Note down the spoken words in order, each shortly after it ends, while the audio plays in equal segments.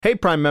Hey,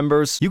 Prime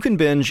members, you can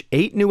binge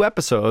 8 new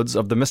episodes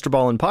of the Mr.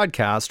 Ballin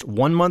podcast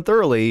 1 month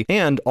early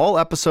and all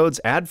episodes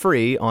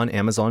ad-free on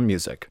Amazon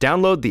Music.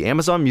 Download the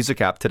Amazon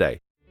Music app today.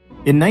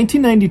 In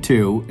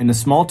 1992, in a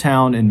small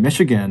town in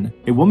Michigan,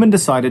 a woman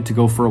decided to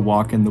go for a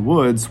walk in the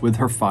woods with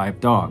her 5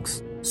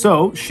 dogs.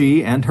 So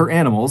she and her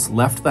animals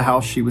left the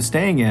house she was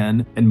staying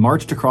in and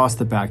marched across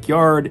the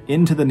backyard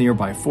into the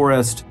nearby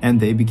forest, and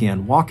they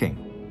began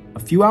walking. A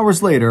few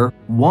hours later,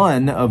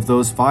 one of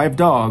those 5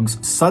 dogs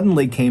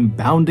suddenly came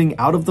bounding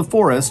out of the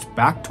forest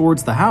back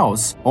towards the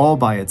house all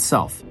by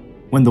itself.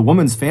 When the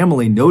woman's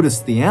family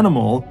noticed the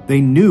animal, they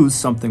knew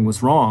something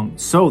was wrong,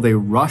 so they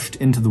rushed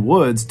into the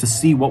woods to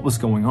see what was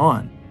going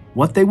on.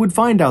 What they would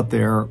find out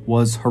there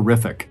was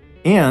horrific,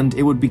 and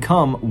it would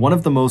become one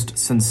of the most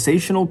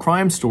sensational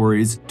crime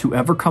stories to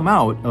ever come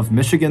out of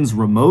Michigan's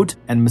remote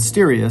and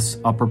mysterious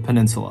Upper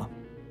Peninsula.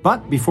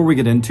 But before we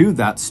get into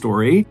that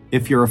story,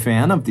 if you're a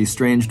fan of the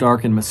strange,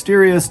 dark, and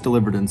mysterious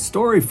delivered in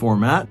story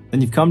format,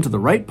 then you've come to the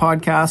right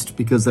podcast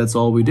because that's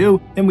all we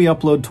do, and we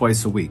upload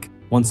twice a week,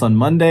 once on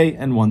Monday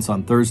and once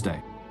on Thursday.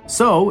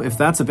 So if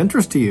that's of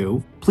interest to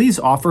you, please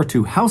offer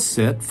to house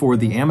sit for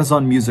the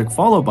Amazon Music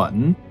follow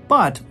button,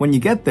 but when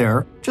you get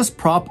there, just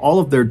prop all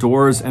of their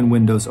doors and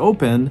windows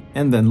open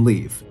and then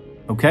leave.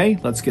 Okay,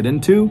 let's get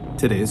into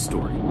today's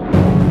story.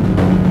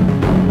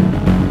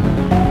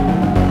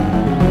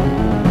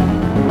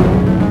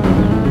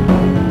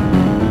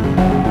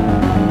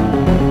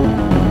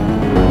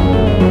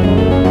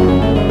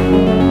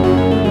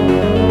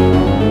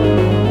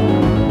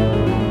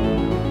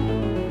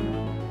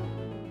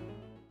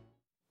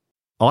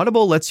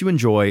 Audible lets you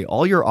enjoy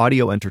all your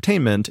audio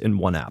entertainment in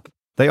one app.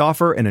 They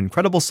offer an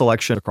incredible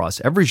selection across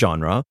every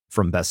genre,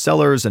 from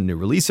bestsellers and new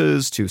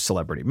releases to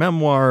celebrity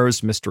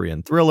memoirs, mystery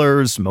and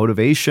thrillers,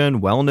 motivation,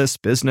 wellness,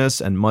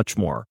 business, and much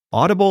more.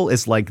 Audible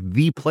is like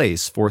the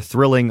place for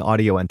thrilling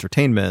audio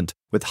entertainment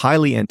with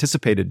highly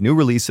anticipated new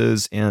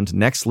releases and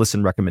next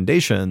listen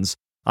recommendations.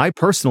 I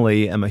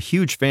personally am a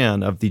huge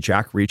fan of the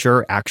Jack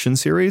Reacher action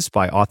series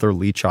by author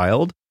Lee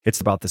Child. It's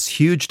about this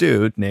huge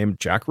dude named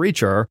Jack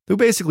Reacher who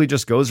basically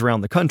just goes around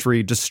the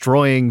country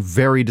destroying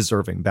very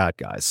deserving bad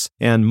guys.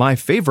 And my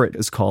favorite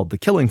is called The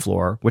Killing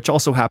Floor, which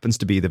also happens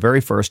to be the very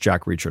first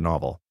Jack Reacher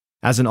novel.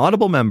 As an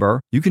Audible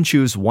member, you can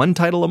choose one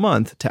title a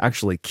month to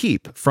actually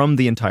keep from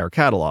the entire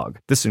catalog.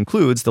 This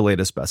includes the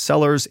latest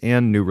bestsellers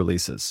and new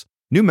releases.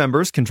 New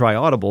members can try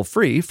Audible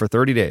free for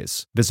 30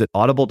 days. Visit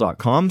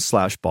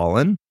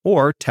audible.com/Ballin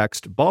or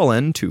text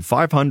Ballin to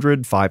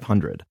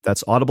 500-500.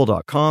 That's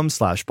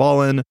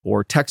audible.com/Ballin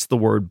or text the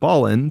word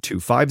Ballin to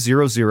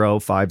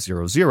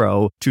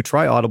 500-500 to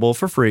try Audible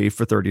for free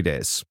for 30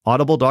 days.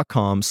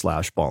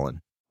 Audible.com/Ballin.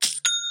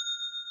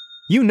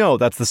 You know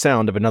that's the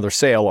sound of another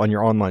sale on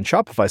your online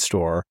Shopify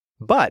store,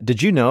 but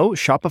did you know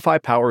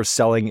Shopify powers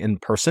selling in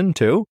person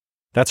too?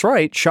 That's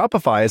right,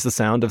 Shopify is the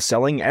sound of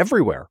selling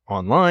everywhere,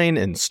 online,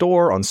 in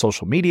store, on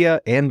social media,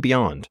 and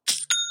beyond.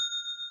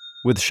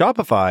 With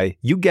Shopify,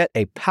 you get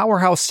a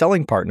powerhouse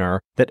selling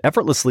partner that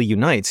effortlessly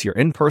unites your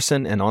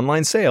in-person and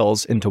online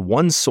sales into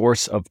one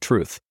source of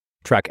truth.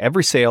 Track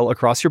every sale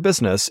across your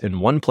business in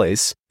one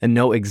place and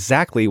know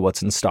exactly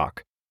what's in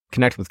stock.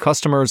 Connect with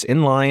customers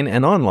in-line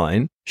and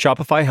online.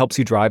 Shopify helps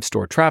you drive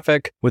store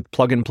traffic with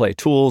plug-and-play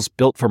tools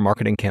built for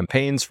marketing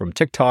campaigns from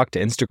TikTok to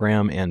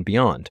Instagram and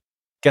beyond.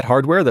 Get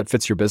hardware that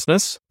fits your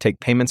business, take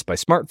payments by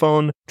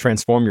smartphone,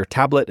 transform your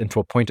tablet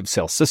into a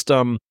point-of-sale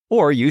system,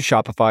 or use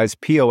Shopify's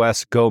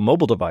POS Go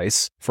mobile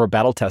device for a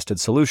battle-tested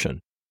solution.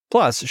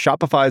 Plus,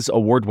 Shopify's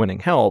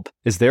award-winning help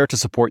is there to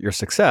support your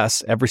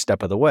success every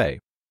step of the way.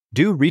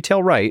 Do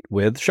retail right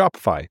with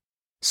Shopify.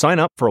 Sign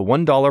up for a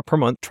 $1 per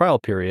month trial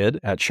period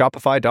at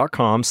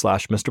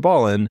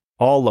shopify.com/MrBallin,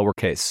 all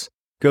lowercase.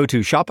 Go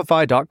to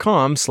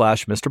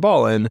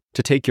shopify.com/MrBallin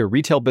to take your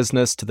retail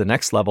business to the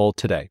next level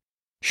today.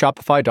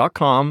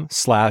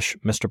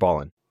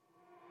 Shopify.com/MrBallin.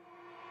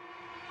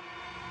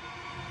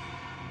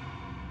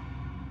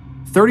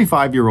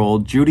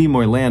 35-year-old Judy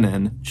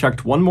Moylanen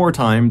checked one more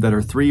time that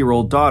her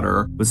 3-year-old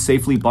daughter was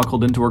safely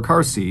buckled into her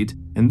car seat,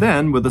 and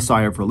then, with a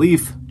sigh of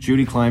relief,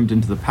 Judy climbed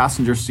into the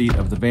passenger seat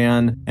of the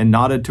van and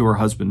nodded to her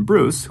husband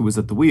Bruce, who was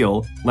at the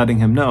wheel, letting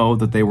him know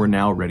that they were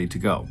now ready to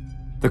go.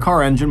 The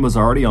car engine was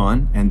already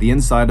on, and the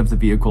inside of the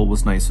vehicle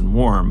was nice and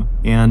warm,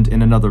 and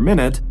in another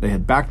minute, they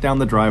had backed down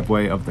the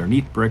driveway of their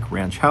neat brick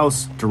ranch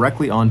house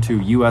directly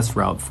onto U.S.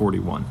 Route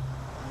 41.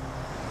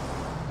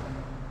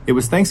 It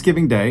was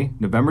Thanksgiving Day,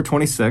 November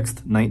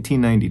 26th,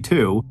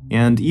 1992,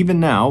 and even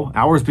now,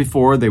 hours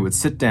before they would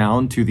sit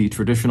down to the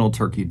traditional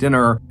turkey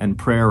dinner and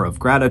prayer of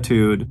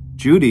gratitude,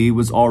 Judy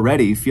was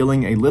already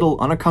feeling a little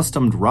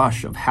unaccustomed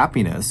rush of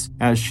happiness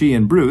as she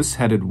and Bruce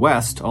headed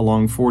west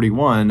along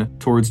 41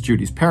 towards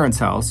Judy's parents'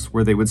 house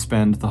where they would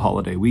spend the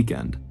holiday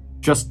weekend.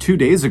 Just 2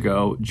 days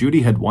ago,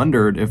 Judy had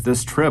wondered if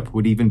this trip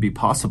would even be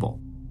possible.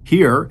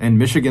 Here, in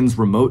Michigan's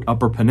remote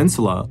Upper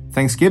Peninsula,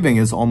 Thanksgiving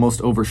is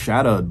almost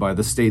overshadowed by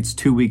the state's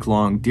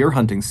 2-week-long deer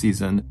hunting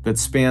season that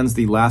spans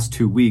the last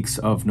 2 weeks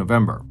of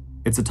November.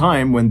 It's a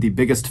time when the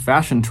biggest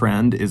fashion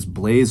trend is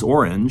blaze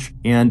orange,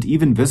 and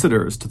even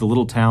visitors to the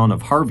little town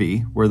of Harvey,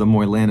 where the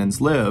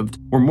Moylanens lived,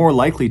 were more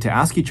likely to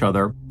ask each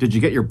other, "Did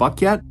you get your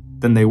buck yet?"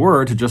 than they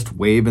were to just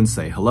wave and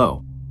say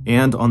hello.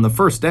 And on the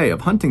first day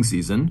of hunting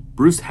season,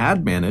 Bruce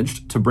had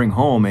managed to bring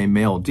home a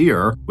male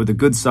deer with a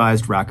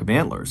good-sized rack of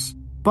antlers.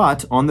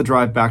 But on the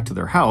drive back to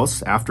their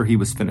house, after he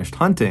was finished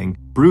hunting,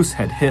 Bruce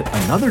had hit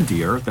another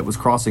deer that was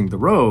crossing the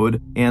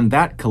road, and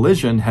that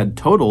collision had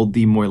totaled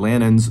the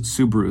Moylanens'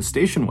 Subaru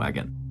station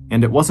wagon.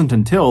 And it wasn't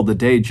until the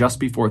day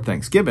just before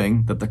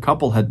Thanksgiving that the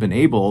couple had been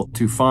able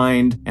to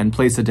find and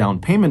place a down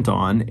payment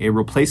on a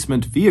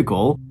replacement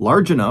vehicle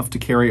large enough to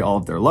carry all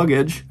of their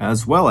luggage,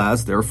 as well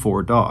as their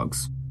 4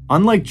 dogs.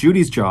 Unlike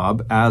Judy's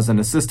job as an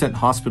assistant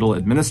hospital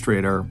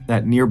administrator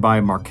at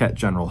nearby Marquette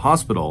General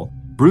Hospital,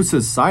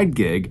 Bruce's side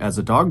gig as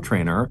a dog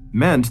trainer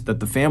meant that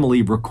the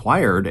family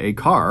required a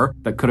car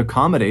that could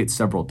accommodate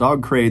several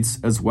dog crates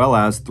as well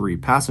as 3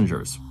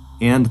 passengers.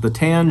 And the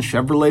tan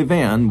Chevrolet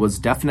van was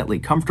definitely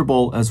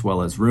comfortable as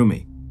well as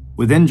roomy.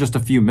 Within just a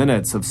few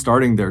minutes of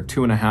starting their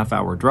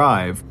 2.5-hour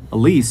drive,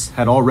 Elise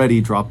had already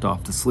dropped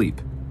off to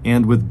sleep.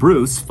 And with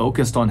Bruce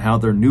focused on how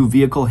their new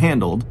vehicle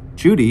handled,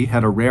 Judy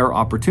had a rare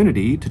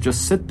opportunity to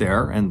just sit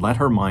there and let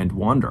her mind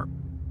wander.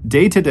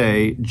 Day to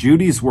day,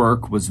 Judy's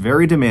work was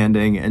very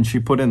demanding and she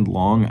put in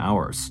long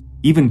hours.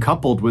 Even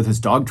coupled with his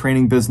dog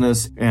training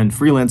business and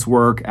freelance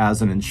work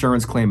as an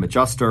insurance claim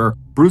adjuster,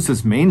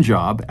 Bruce's main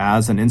job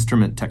as an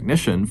instrument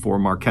technician for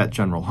Marquette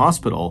General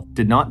Hospital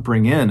did not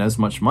bring in as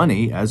much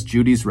money as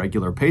Judy's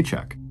regular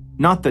paycheck.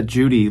 Not that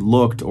Judy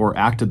looked or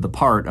acted the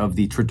part of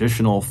the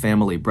traditional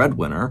family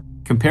breadwinner.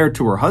 Compared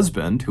to her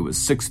husband, who was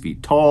 6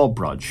 feet tall,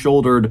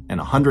 broad-shouldered, and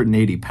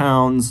 180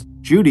 pounds,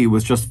 Judy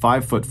was just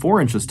 5 foot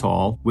 4 inches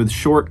tall, with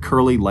short,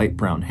 curly, light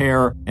brown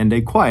hair, and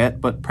a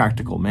quiet but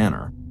practical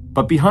manner.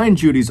 But behind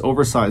Judy's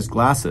oversized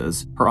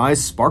glasses, her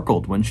eyes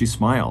sparkled when she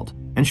smiled.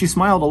 And she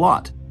smiled a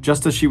lot,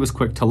 just as she was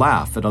quick to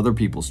laugh at other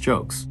people's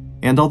jokes.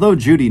 And although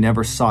Judy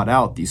never sought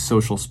out the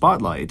social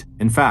spotlight,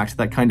 in fact,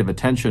 that kind of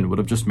attention would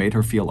have just made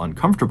her feel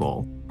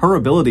uncomfortable, her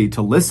ability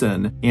to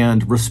listen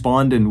and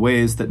respond in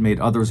ways that made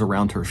others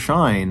around her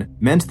shine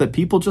meant that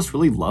people just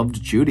really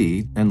loved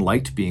Judy and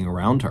liked being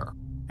around her.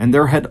 And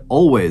there had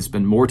always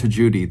been more to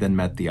Judy than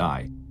met the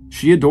eye.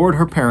 She adored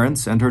her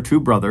parents and her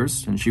 2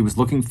 brothers, and she was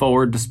looking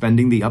forward to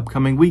spending the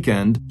upcoming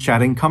weekend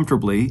chatting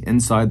comfortably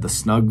inside the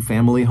snug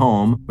family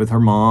home with her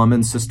mom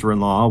and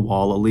sister-in-law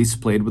while Elise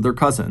played with her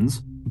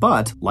cousins.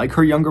 But, like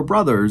her younger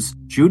brothers,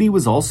 Judy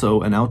was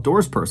also an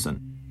outdoors person.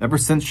 Ever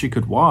since she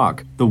could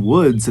walk, the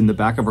woods in the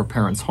back of her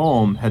parents'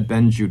 home had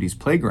been Judy's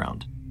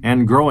playground.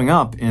 And growing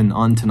up in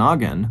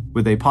Ontonagon,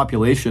 with a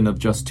population of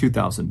just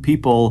 2,000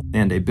 people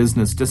and a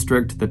business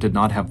district that did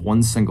not have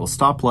one single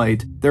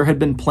stoplight, there had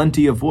been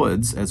plenty of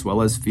woods as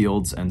well as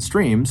fields and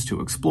streams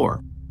to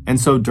explore. And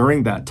so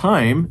during that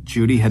time,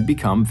 Judy had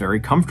become very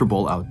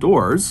comfortable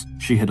outdoors.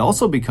 She had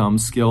also become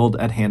skilled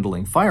at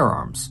handling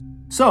firearms.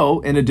 So,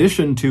 in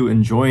addition to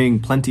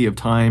enjoying plenty of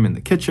time in the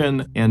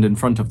kitchen and in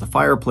front of the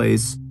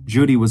fireplace,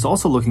 Judy was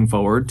also looking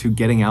forward to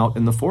getting out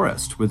in the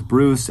forest with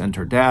Bruce and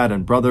her dad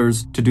and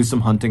brothers to do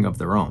some hunting of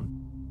their own.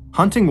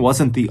 Hunting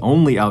wasn't the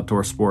only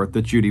outdoor sport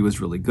that Judy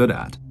was really good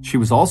at. She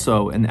was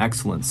also an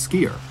excellent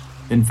skier.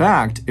 In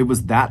fact, it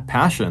was that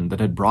passion that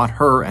had brought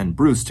her and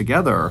Bruce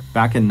together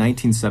back in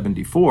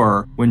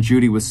 1974 when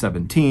Judy was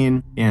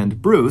 17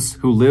 and Bruce,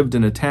 who lived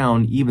in a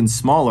town even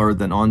smaller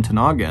than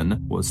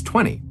Ontonagon, was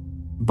 20.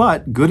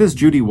 But good as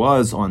Judy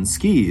was on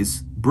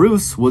skis,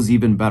 Bruce was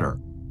even better.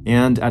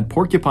 And at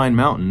Porcupine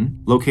Mountain,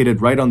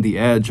 located right on the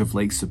edge of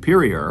Lake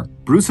Superior,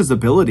 Bruce's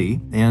ability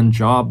and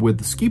job with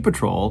the ski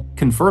patrol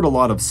conferred a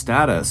lot of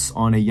status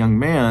on a young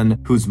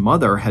man whose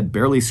mother had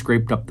barely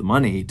scraped up the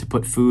money to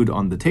put food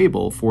on the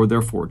table for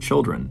their 4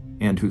 children,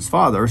 and whose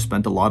father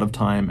spent a lot of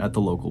time at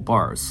the local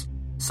bars.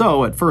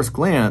 So, at first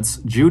glance,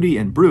 Judy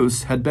and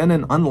Bruce had been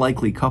an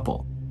unlikely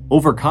couple.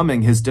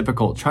 Overcoming his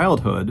difficult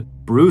childhood,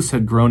 Bruce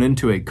had grown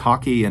into a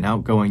cocky and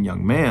outgoing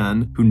young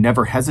man who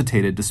never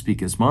hesitated to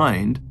speak his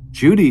mind.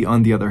 Judy,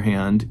 on the other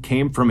hand,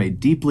 came from a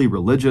deeply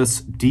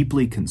religious,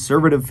 deeply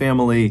conservative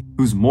family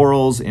whose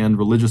morals and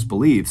religious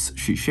beliefs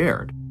she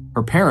shared.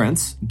 Her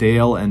parents,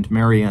 Dale and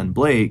Marianne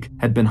Blake,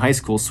 had been high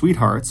school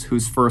sweethearts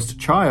whose first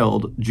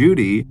child,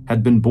 Judy,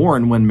 had been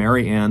born when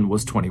Marianne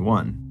was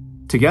 21.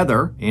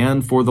 Together,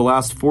 and for the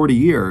last 40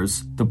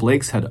 years, the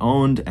Blakes had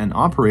owned and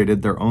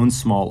operated their own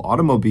small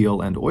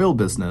automobile and oil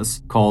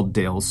business called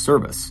Dale's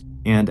Service.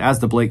 And as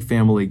the Blake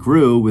family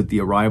grew with the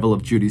arrival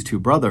of Judy's 2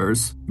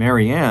 brothers,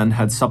 Marianne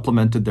had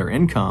supplemented their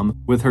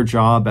income with her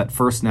job at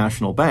First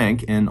National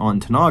Bank in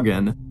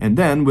Ontonagon, and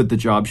then with the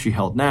job she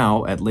held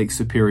now at Lake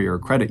Superior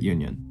Credit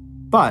Union.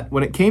 But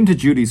when it came to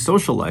Judy's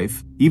social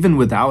life, even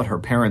without her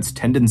parents'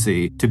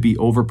 tendency to be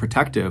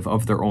overprotective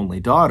of their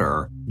only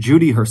daughter,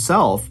 Judy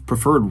herself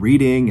preferred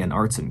reading and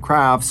arts and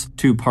crafts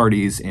to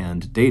parties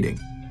and dating,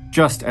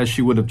 just as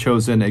she would have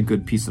chosen a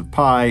good piece of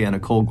pie and a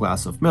cold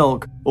glass of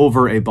milk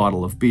over a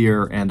bottle of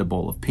beer and a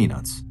bowl of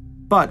peanuts.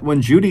 But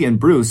when Judy and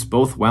Bruce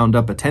both wound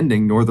up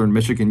attending Northern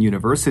Michigan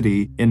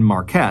University in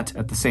Marquette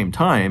at the same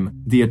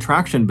time, the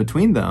attraction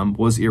between them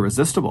was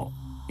irresistible.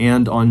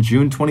 And on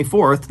June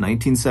 24th,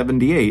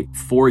 1978,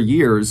 4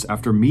 years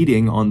after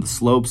meeting on the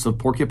slopes of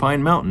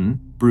Porcupine Mountain,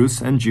 Bruce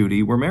and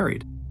Judy were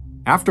married.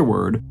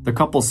 Afterward, the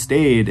couple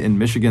stayed in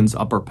Michigan's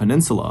Upper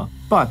Peninsula,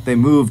 but they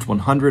moved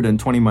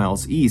 120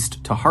 miles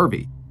east to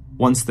Harvey.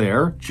 Once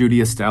there, Judy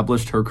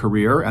established her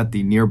career at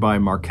the nearby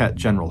Marquette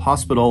General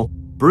Hospital.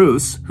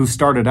 Bruce, who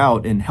started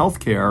out in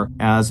healthcare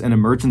as an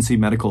emergency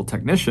medical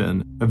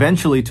technician,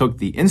 eventually took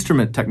the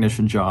instrument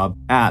technician job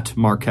at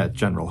Marquette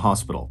General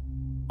Hospital.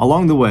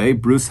 Along the way,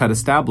 Bruce had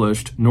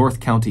established North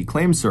County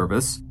Claim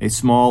Service, a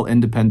small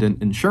independent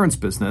insurance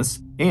business,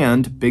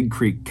 and Big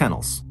Creek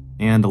Kennels.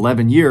 And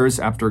 11 years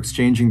after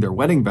exchanging their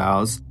wedding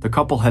vows, the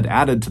couple had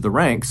added to the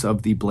ranks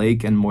of the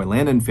Blake and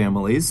Moylannon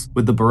families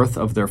with the birth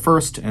of their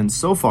first and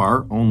so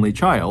far only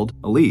child,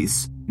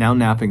 Elise, now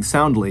napping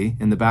soundly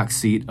in the back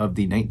seat of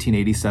the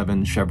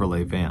 1987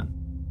 Chevrolet van.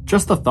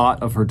 Just the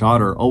thought of her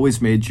daughter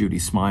always made Judy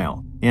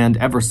smile. And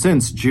ever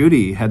since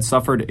Judy had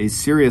suffered a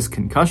serious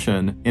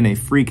concussion in a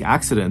freak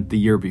accident the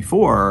year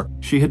before,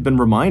 she had been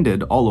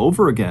reminded all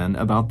over again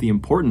about the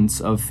importance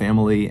of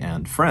family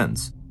and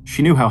friends.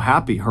 She knew how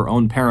happy her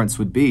own parents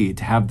would be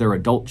to have their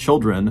adult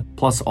children,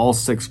 plus all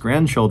 6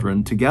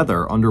 grandchildren,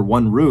 together under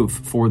one roof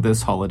for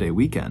this holiday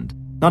weekend.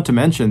 Not to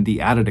mention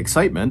the added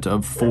excitement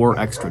of 4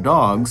 extra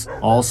dogs,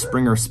 all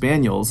Springer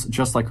Spaniels,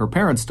 just like her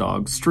parents'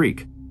 dog,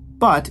 Streak.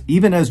 But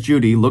even as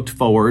Judy looked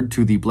forward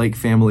to the Blake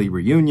family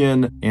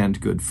reunion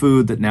and good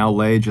food that now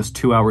lay just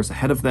 2 hours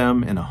ahead of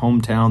them in a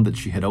hometown that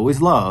she had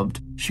always loved,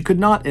 she could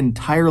not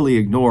entirely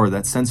ignore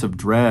that sense of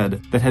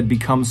dread that had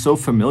become so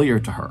familiar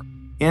to her.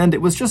 And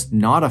it was just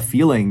not a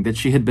feeling that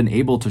she had been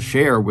able to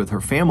share with her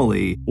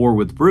family or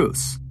with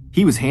Bruce.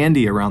 He was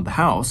handy around the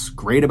house,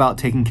 great about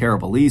taking care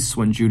of Elise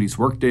when Judy's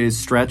workdays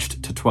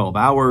stretched to 12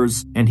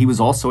 hours, and he was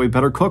also a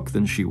better cook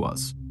than she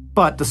was.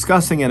 But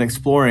discussing and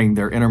exploring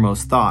their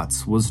innermost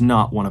thoughts was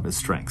not one of his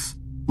strengths.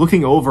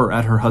 Looking over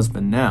at her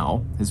husband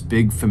now, his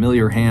big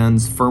familiar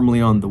hands firmly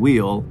on the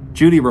wheel,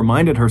 Judy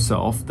reminded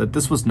herself that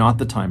this was not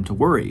the time to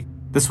worry.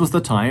 This was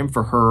the time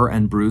for her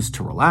and Bruce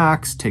to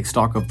relax, take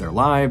stock of their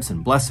lives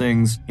and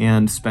blessings,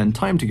 and spend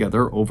time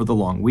together over the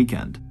long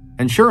weekend.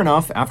 And sure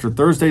enough, after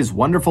Thursday's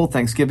wonderful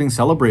Thanksgiving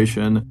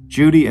celebration,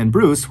 Judy and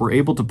Bruce were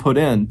able to put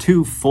in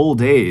 2 full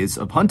days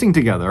of hunting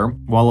together,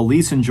 while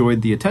Elise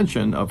enjoyed the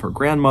attention of her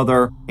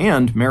grandmother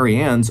and Mary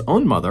Ann's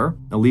own mother,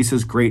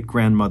 Elise's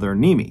great-grandmother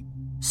Nemi.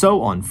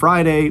 So on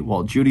Friday,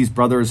 while Judy's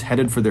brothers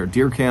headed for their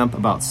deer camp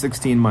about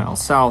 16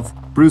 miles south,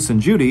 Bruce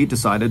and Judy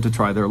decided to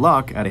try their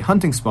luck at a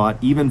hunting spot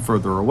even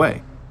further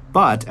away.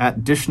 But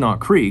at Dishnaw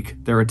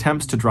Creek, their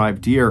attempts to drive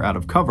deer out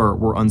of cover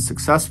were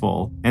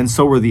unsuccessful, and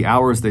so were the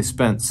hours they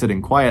spent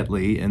sitting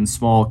quietly in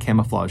small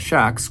camouflage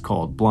shacks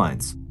called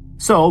blinds.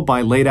 So,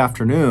 by late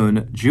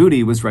afternoon,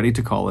 Judy was ready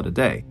to call it a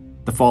day.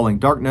 The falling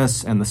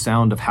darkness and the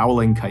sound of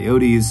howling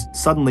coyotes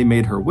suddenly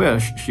made her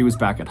wish she was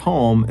back at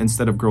home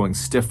instead of growing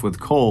stiff with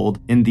cold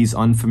in these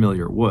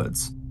unfamiliar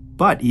woods.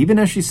 But even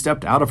as she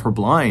stepped out of her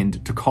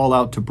blind to call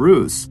out to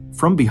Bruce,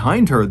 from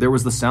behind her there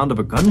was the sound of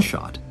a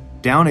gunshot.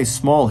 Down a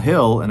small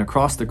hill and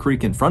across the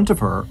creek in front of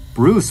her,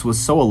 Bruce was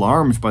so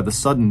alarmed by the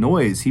sudden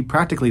noise he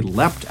practically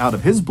leapt out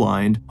of his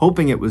blind,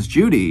 hoping it was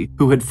Judy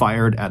who had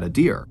fired at a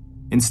deer.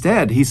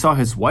 Instead, he saw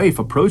his wife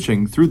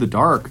approaching through the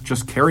dark,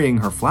 just carrying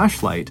her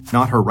flashlight,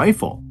 not her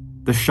rifle.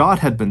 The shot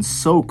had been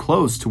so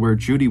close to where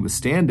Judy was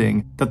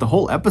standing that the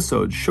whole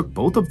episode shook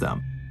both of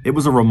them. It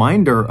was a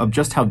reminder of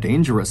just how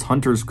dangerous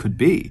hunters could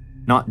be,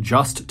 not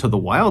just to the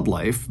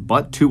wildlife,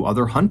 but to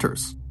other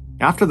hunters.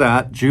 After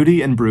that,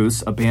 Judy and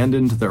Bruce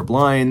abandoned their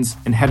blinds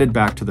and headed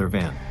back to their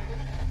van.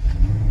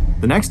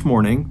 The next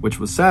morning, which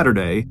was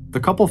Saturday,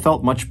 the couple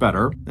felt much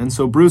better, and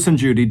so Bruce and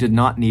Judy did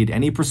not need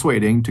any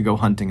persuading to go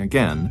hunting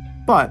again.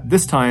 But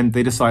this time,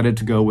 they decided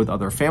to go with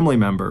other family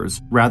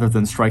members rather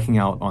than striking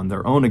out on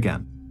their own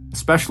again.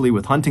 Especially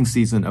with hunting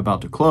season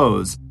about to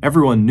close,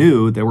 everyone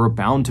knew there were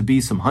bound to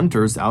be some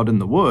hunters out in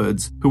the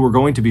woods who were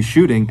going to be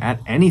shooting at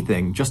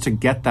anything just to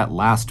get that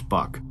last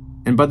buck.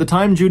 And by the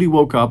time Judy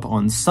woke up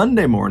on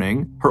Sunday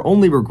morning, her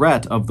only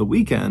regret of the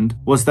weekend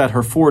was that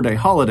her 4-day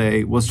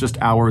holiday was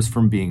just hours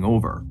from being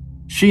over.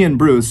 She and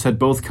Bruce had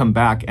both come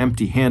back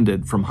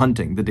empty-handed from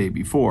hunting the day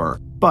before,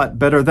 but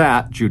better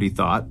that, Judy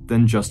thought,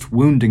 than just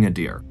wounding a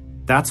deer.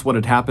 That's what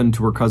had happened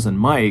to her cousin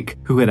Mike,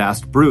 who had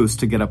asked Bruce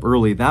to get up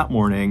early that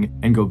morning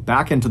and go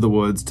back into the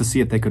woods to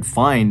see if they could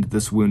find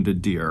this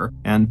wounded deer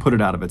and put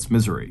it out of its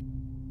misery.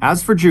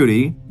 As for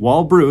Judy,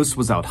 while Bruce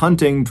was out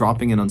hunting,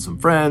 dropping in on some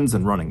friends,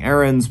 and running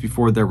errands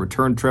before their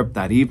return trip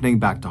that evening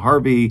back to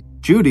Harvey,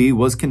 Judy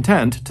was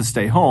content to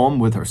stay home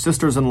with her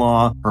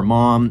sisters-in-law, her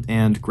mom,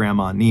 and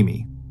Grandma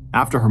Nemi.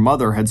 After her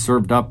mother had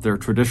served up their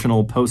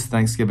traditional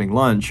post-Thanksgiving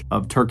lunch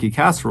of turkey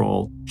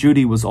casserole,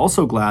 Judy was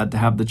also glad to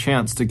have the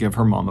chance to give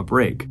her mom a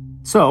break.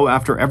 So,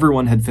 after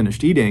everyone had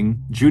finished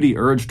eating, Judy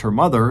urged her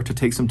mother to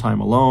take some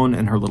time alone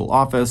in her little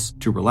office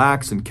to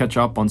relax and catch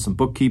up on some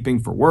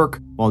bookkeeping for work,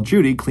 while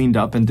Judy cleaned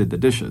up and did the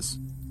dishes.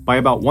 By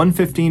about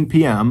 1:15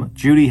 p.m.,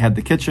 Judy had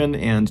the kitchen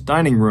and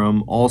dining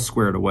room all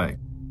squared away.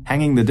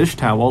 Hanging the dish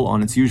towel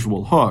on its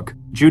usual hook,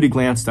 Judy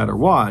glanced at her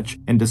watch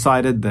and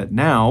decided that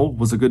now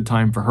was a good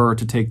time for her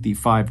to take the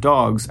 5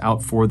 dogs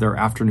out for their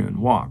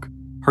afternoon walk.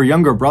 Her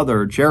younger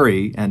brother,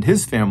 Jerry, and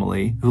his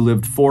family, who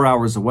lived 4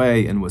 hours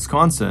away in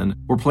Wisconsin,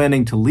 were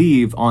planning to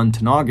leave on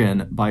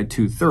Tanagan by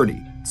 2:30,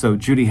 so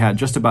Judy had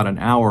just about an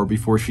hour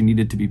before she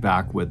needed to be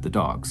back with the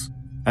dogs.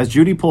 As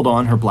Judy pulled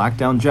on her black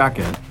down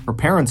jacket, her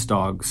parents'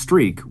 dog,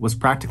 Streak, was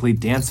practically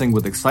dancing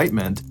with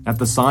excitement at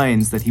the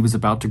signs that he was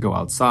about to go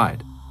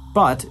outside.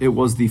 But it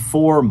was the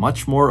 4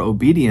 much more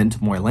obedient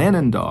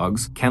Moylanen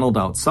dogs, kenneled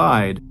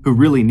outside, who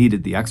really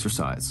needed the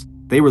exercise.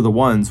 They were the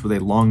ones with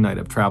a long night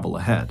of travel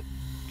ahead.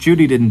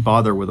 Judy didn't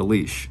bother with a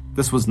leash.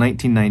 This was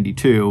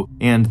 1992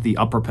 and the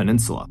Upper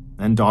Peninsula,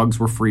 and dogs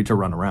were free to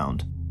run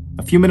around.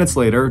 A few minutes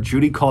later,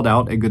 Judy called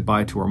out a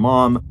goodbye to her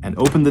mom and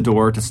opened the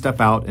door to step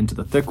out into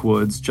the thick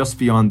woods just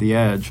beyond the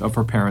edge of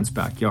her parents'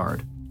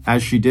 backyard.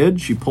 As she did,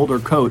 she pulled her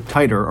coat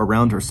tighter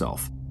around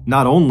herself.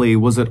 Not only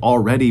was it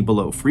already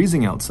below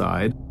freezing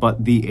outside,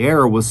 but the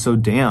air was so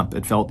damp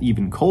it felt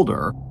even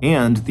colder,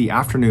 and the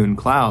afternoon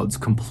clouds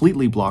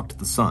completely blocked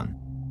the sun.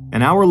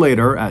 An hour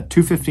later, at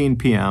 2:15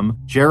 p.m.,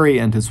 Jerry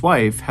and his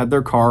wife had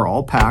their car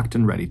all packed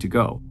and ready to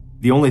go.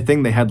 The only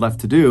thing they had left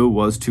to do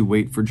was to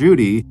wait for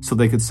Judy so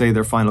they could say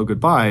their final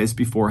goodbyes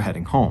before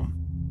heading home.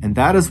 And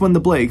that is when the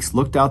Blakes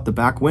looked out the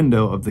back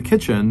window of the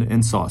kitchen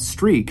and saw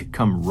Streak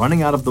come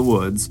running out of the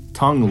woods,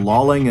 tongue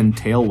lolling and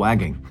tail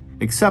wagging.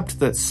 Except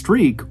that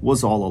Streak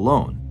was all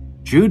alone.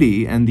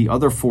 Judy and the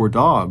other 4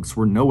 dogs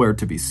were nowhere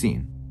to be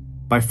seen.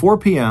 By 4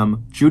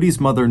 p.m.,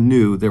 Judy's mother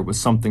knew there was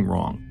something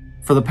wrong.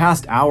 For the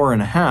past hour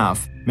and a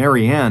half,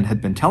 Mary Ann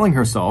had been telling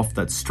herself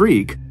that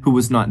Streak, who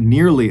was not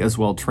nearly as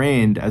well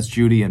trained as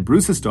Judy and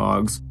Bruce's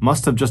dogs,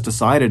 must have just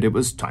decided it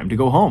was time to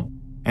go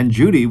home. And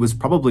Judy was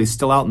probably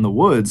still out in the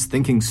woods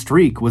thinking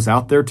Streak was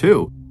out there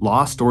too,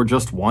 lost or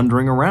just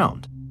wandering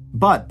around.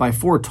 But by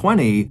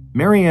 4:20,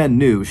 Mary Ann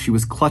knew she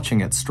was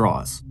clutching at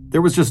straws.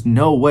 There was just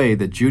no way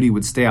that Judy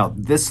would stay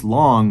out this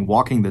long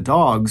walking the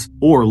dogs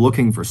or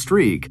looking for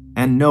Streak,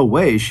 and no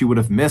way she would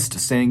have missed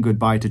saying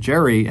goodbye to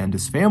Jerry and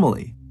his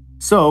family.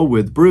 So,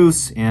 with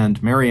Bruce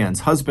and Mary Ann's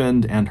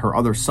husband and her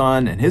other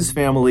son and his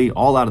family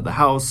all out of the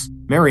house,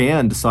 Mary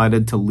Ann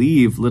decided to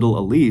leave little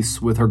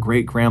Elise with her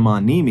great-grandma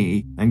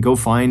Nimi and go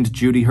find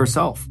Judy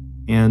herself.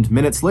 And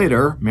minutes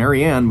later,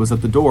 Mary Ann was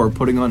at the door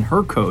putting on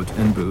her coat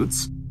and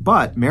boots,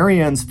 but Mary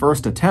Ann's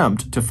first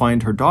attempt to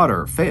find her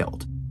daughter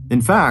failed.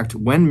 In fact,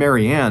 when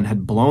Mary Ann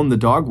had blown the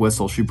dog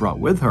whistle she brought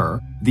with her,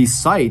 the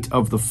sight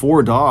of the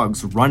 4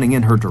 dogs running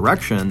in her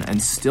direction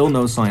and still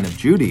no sign of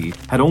Judy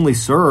had only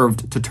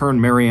served to turn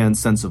Mary Ann's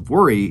sense of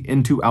worry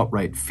into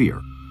outright fear.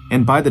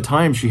 And by the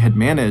time she had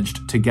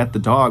managed to get the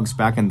dogs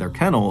back in their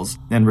kennels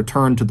and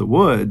return to the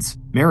woods,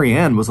 Mary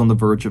Ann was on the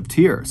verge of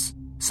tears.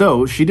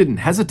 So she didn't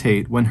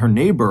hesitate when her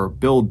neighbor,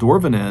 Bill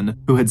Dorvanen,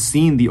 who had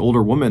seen the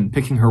older woman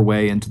picking her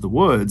way into the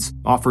woods,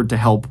 offered to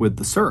help with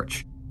the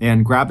search.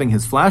 And grabbing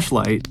his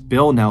flashlight,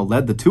 Bill now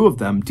led the 2 of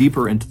them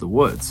deeper into the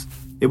woods.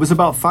 It was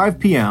about 5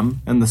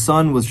 p.m., and the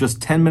sun was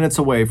just 10 minutes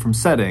away from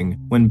setting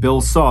when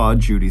Bill saw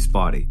Judy's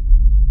body.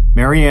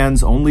 Mary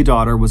Ann's only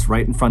daughter was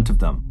right in front of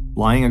them,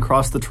 lying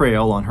across the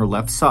trail on her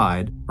left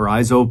side, her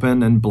eyes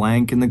open and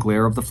blank in the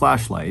glare of the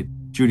flashlight.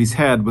 Judy's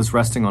head was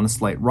resting on a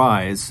slight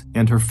rise,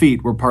 and her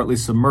feet were partly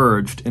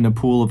submerged in a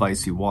pool of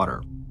icy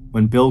water.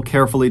 When Bill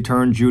carefully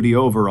turned Judy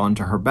over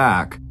onto her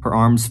back, her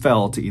arms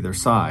fell to either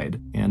side,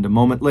 and a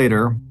moment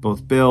later,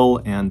 both Bill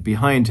and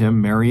behind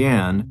him, Mary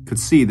Ann, could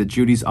see that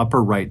Judy's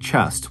upper right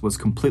chest was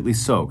completely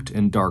soaked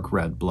in dark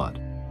red blood.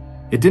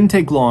 It didn't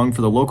take long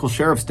for the local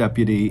sheriff's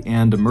deputy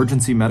and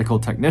emergency medical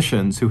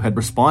technicians who had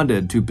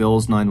responded to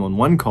Bill's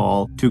 911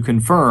 call to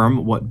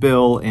confirm what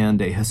Bill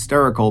and a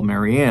hysterical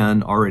Mary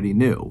Ann already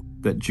knew,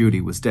 that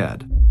Judy was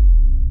dead.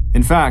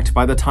 In fact,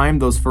 by the time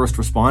those first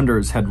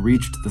responders had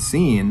reached the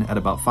scene at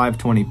about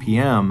 5:20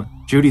 p.m.,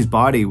 Judy's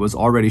body was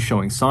already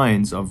showing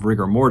signs of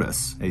rigor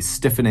mortis, a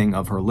stiffening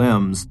of her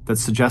limbs that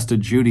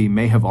suggested Judy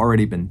may have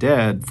already been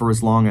dead for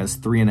as long as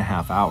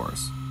 3.5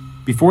 hours.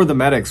 Before the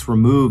medics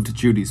removed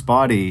Judy's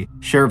body,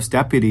 Sheriff's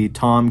Deputy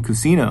Tom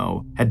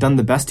Cusino had done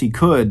the best he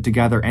could to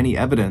gather any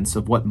evidence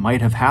of what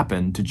might have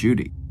happened to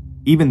Judy.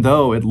 Even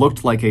though it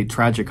looked like a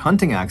tragic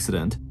hunting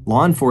accident,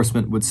 law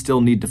enforcement would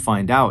still need to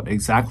find out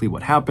exactly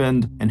what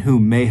happened and who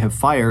may have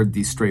fired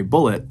the stray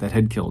bullet that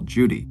had killed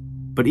Judy.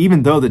 But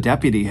even though the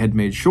deputy had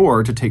made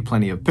sure to take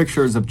plenty of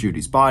pictures of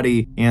Judy's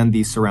body and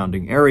the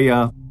surrounding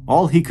area,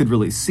 all he could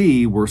really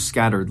see were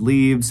scattered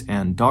leaves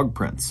and dog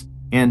prints.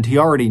 And he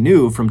already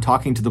knew from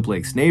talking to the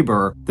Blakes'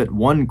 neighbor that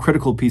one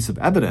critical piece of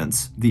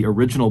evidence, the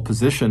original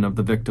position of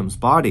the victim's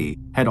body,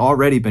 had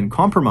already been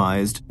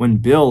compromised when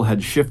Bill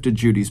had shifted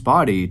Judy's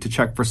body to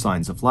check for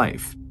signs of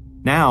life.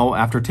 Now,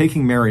 after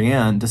taking Mary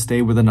Ann to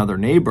stay with another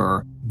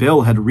neighbor,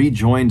 Bill had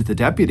rejoined the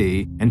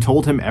deputy and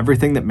told him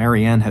everything that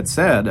Mary Ann had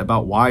said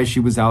about why she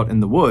was out in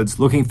the woods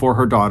looking for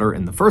her daughter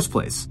in the first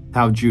place,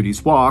 how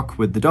Judy's walk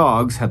with the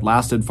dogs had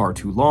lasted far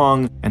too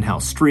long, and how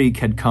Streak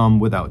had come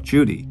without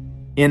Judy.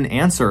 In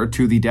answer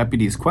to the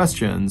deputy's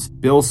questions,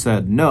 Bill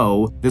said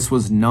no, this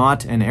was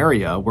not an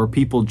area where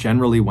people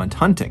generally went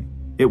hunting.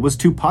 It was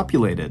too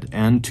populated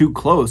and too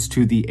close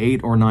to the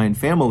 8 or 9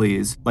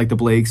 families, like the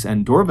Blakes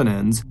and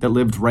Dorvanens, that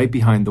lived right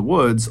behind the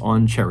woods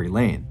on Cherry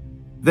Lane.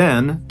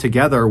 Then,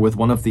 together with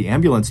one of the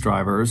ambulance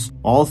drivers,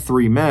 all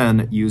 3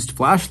 men used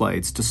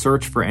flashlights to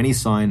search for any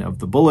sign of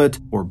the bullet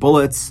or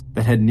bullets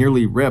that had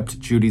nearly ripped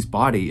Judy's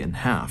body in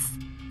half.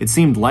 It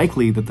seemed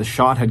likely that the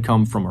shot had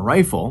come from a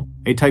rifle,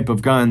 a type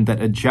of gun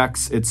that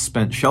ejects its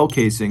spent shell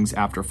casings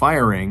after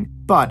firing,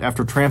 but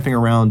after tramping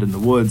around in the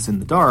woods in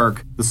the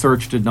dark, the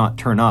search did not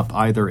turn up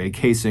either a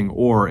casing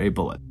or a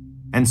bullet.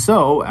 And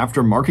so,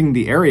 after marking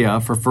the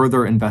area for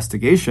further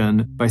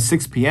investigation, by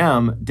 6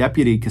 p.m.,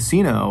 Deputy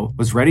Casino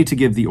was ready to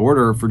give the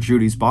order for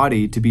Judy's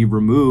body to be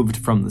removed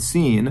from the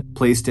scene,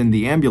 placed in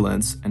the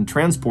ambulance, and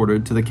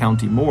transported to the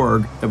county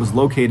morgue that was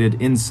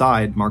located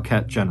inside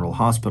Marquette General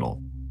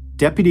Hospital.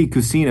 Deputy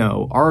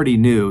Casino already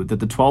knew that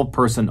the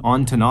 12-person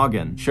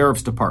Ontonagon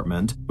Sheriff's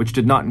Department, which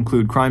did not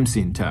include crime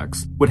scene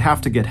techs, would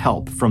have to get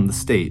help from the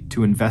state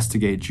to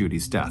investigate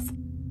Judy's death.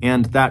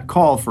 And that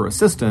call for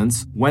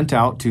assistance went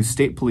out to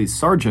State Police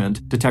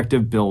Sergeant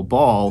Detective Bill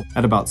Ball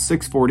at about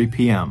 6:40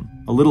 p.m.,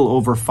 a little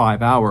over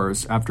 5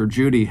 hours after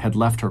Judy had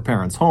left her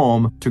parents'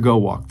 home to go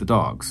walk the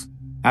dogs.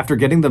 After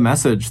getting the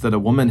message that a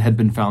woman had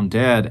been found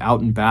dead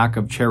out and back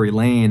of Cherry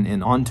Lane in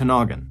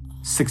Ontonagon,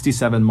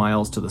 67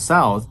 miles to the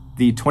south,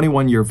 the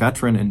 21-year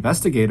veteran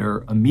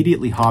investigator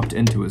immediately hopped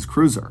into his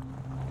cruiser.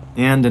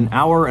 And an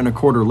hour and a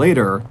quarter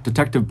later,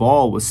 Detective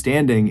Ball was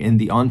standing in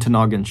the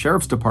Ontonagon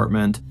Sheriff's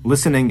Department,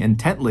 listening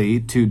intently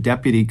to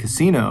Deputy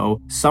Casino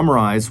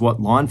summarize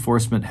what law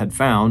enforcement had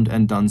found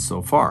and done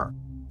so far.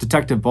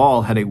 Detective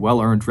Ball had a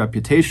well-earned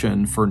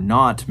reputation for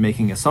not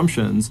making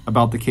assumptions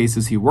about the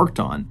cases he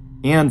worked on,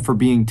 and for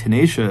being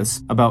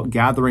tenacious about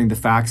gathering the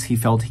facts he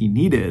felt he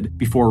needed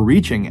before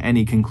reaching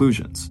any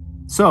conclusions.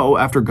 So,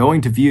 after going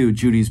to view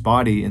Judy's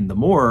body in the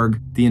morgue,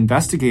 the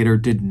investigator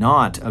did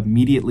not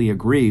immediately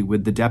agree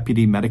with the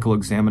deputy medical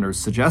examiner's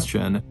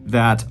suggestion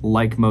that,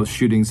 like most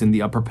shootings in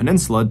the Upper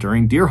Peninsula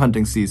during deer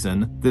hunting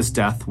season, this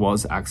death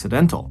was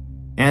accidental.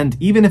 And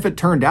even if it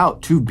turned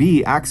out to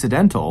be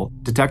accidental,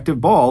 Detective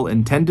Ball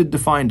intended to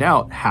find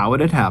out how it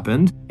had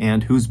happened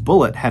and whose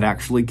bullet had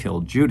actually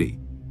killed Judy.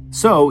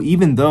 So,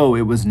 even though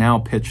it was now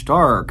pitch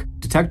dark,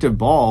 Detective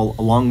Ball,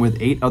 along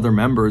with 8 other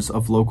members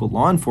of local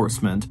law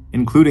enforcement,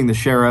 including the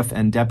sheriff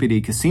and Deputy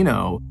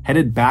Casino,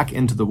 headed back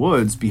into the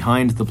woods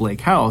behind the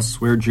Blake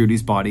house where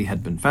Judy's body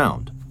had been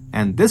found.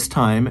 And this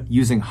time,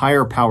 using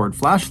higher-powered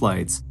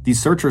flashlights, the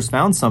searchers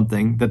found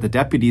something that the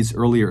deputies'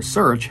 earlier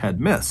search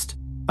had missed.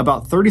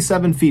 About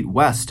 37 feet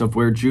west of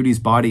where Judy's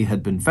body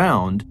had been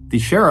found, the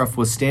sheriff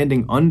was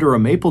standing under a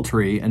maple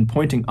tree and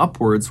pointing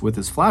upwards with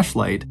his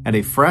flashlight at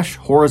a fresh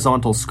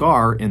horizontal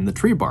scar in the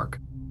tree bark.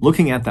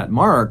 Looking at that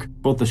mark,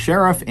 both the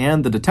sheriff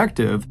and the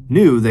detective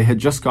knew they had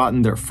just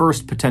gotten their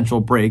first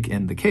potential break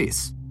in the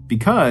case.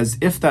 Because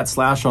if that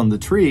slash on the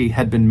tree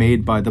had been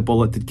made by the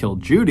bullet that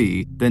killed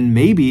Judy, then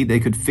maybe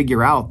they could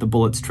figure out the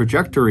bullet's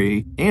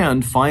trajectory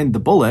and find the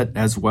bullet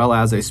as well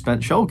as a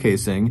spent shell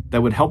casing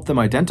that would help them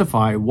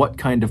identify what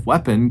kind of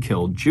weapon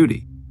killed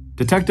Judy.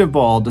 Detective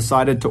Ball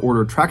decided to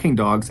order tracking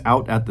dogs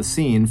out at the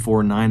scene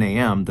for 9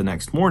 a.m. the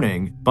next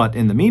morning, but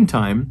in the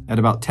meantime, at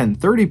about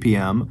 10:30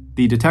 p.m.,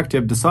 the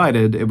detective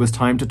decided it was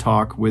time to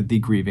talk with the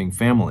grieving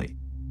family.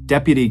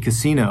 Deputy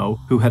Casino,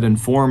 who had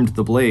informed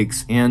the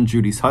Blakes and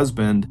Judy's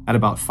husband at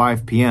about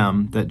 5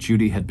 p.m. that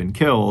Judy had been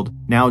killed,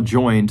 now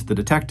joined the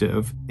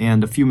detective,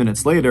 and a few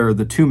minutes later,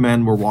 the 2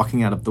 men were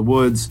walking out of the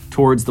woods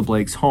towards the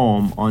Blakes'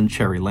 home on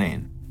Cherry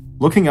Lane.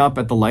 Looking up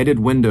at the lighted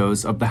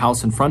windows of the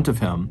house in front of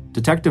him,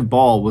 Detective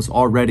Ball was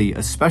already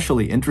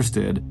especially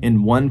interested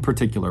in one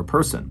particular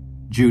person,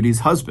 Judy's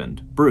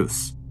husband,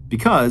 Bruce.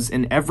 Because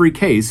in every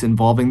case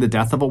involving the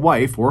death of a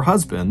wife or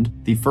husband,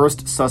 the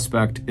first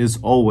suspect is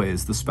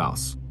always the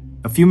spouse.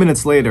 A few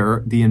minutes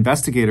later, the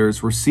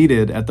investigators were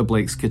seated at the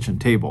Blakes' kitchen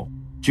table.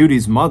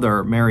 Judy's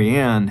mother, Mary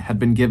Ann, had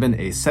been given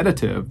a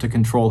sedative to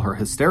control her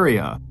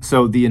hysteria,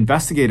 so the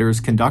investigators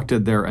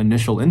conducted their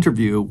initial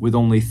interview with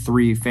only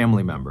 3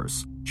 family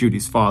members: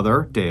 Judy's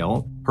father,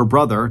 Dale, her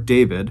brother,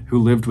 David, who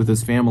lived with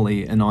his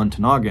family in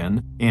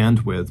Ontonagon,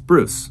 and with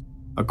Bruce.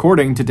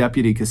 According to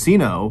Deputy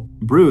Casino,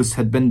 Bruce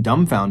had been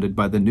dumbfounded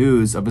by the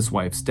news of his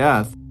wife's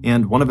death,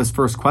 and one of his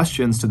first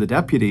questions to the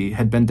deputy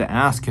had been to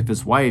ask if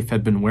his wife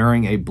had been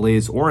wearing a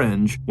blaze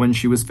orange when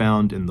she was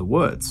found in the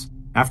woods.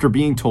 After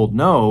being told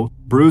no,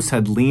 Bruce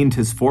had leaned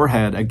his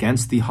forehead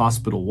against the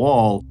hospital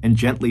wall and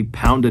gently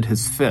pounded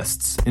his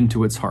fists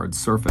into its hard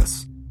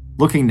surface.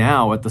 Looking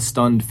now at the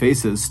stunned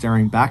faces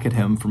staring back at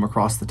him from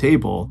across the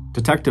table,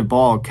 Detective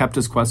Ball kept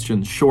his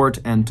questions short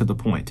and to the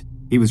point.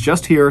 He was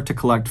just here to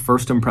collect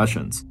first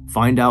impressions,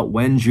 find out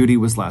when Judy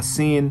was last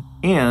seen,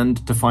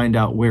 and to find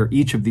out where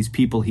each of these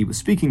people he was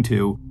speaking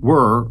to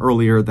were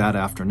earlier that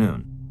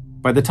afternoon.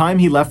 By the time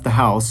he left the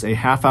house a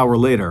half hour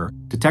later,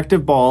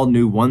 Detective Ball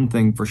knew one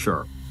thing for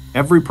sure.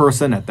 Every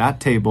person at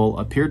that table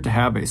appeared to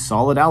have a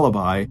solid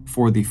alibi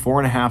for the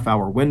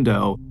 4.5-hour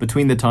window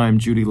between the time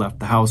Judy left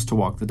the house to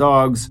walk the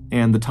dogs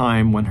and the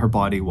time when her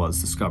body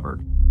was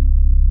discovered.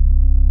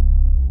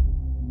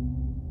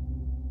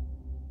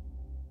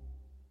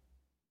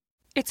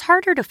 It's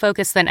harder to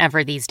focus than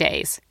ever these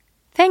days.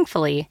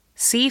 Thankfully,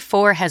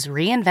 C4 has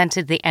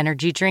reinvented the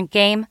energy drink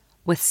game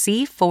with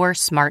C4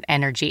 Smart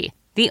Energy,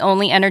 the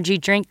only energy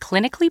drink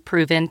clinically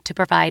proven to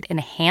provide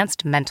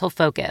enhanced mental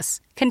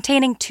focus,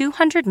 containing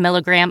 200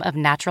 milligrams of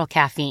natural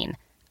caffeine,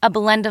 a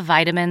blend of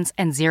vitamins,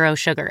 and zero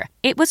sugar.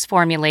 It was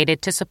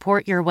formulated to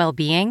support your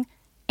well-being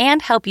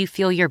and help you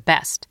feel your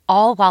best,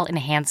 all while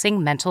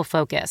enhancing mental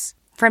focus.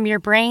 From your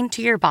brain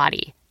to your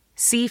body,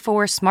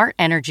 C4 Smart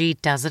Energy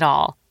does it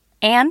all.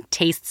 And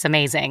tastes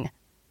amazing.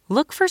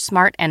 Look for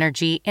Smart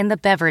Energy in the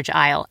beverage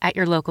aisle at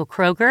your local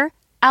Kroger,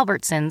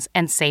 Albertsons,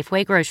 and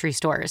Safeway grocery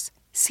stores.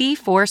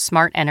 C4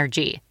 Smart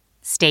Energy.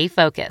 Stay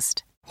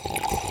focused.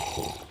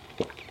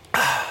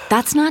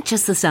 That's not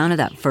just the sound of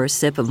that first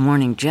sip of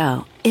Morning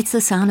Joe. It's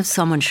the sound of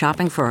someone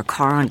shopping for a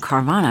car on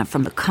Carvana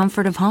from the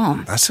comfort of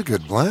home. That's a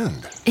good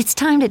blend. It's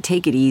time to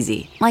take it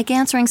easy, like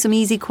answering some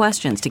easy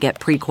questions to get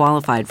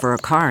pre-qualified for a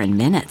car in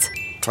minutes.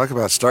 Talk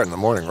about starting the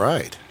morning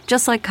right.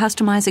 Just like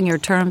customizing your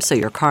terms so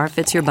your car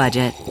fits your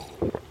budget.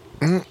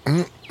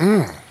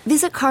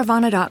 Visit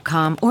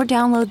Carvana.com or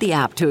download the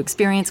app to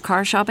experience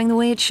car shopping the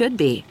way it should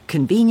be.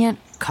 Convenient,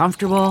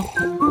 comfortable.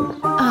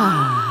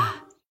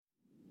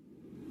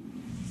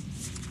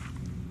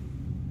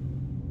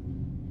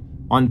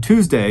 On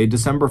Tuesday,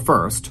 December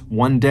 1st,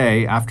 one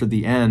day after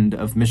the end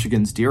of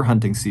Michigan's deer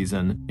hunting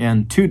season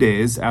and 2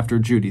 days after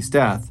Judy's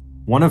death,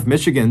 one of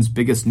Michigan's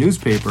biggest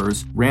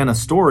newspapers ran a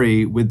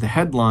story with the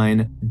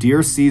headline,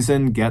 "Deer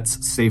Season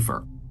Gets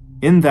Safer."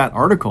 In that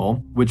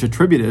article, which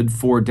attributed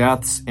 4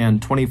 deaths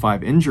and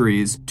 25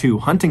 injuries to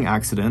hunting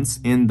accidents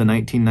in the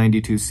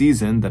 1992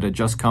 season that had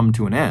just come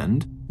to an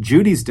end,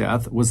 Judy's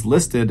death was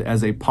listed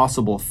as a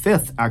possible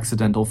 5th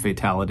accidental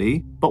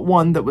fatality, but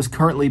one that was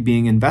currently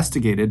being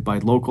investigated by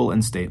local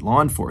and state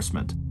law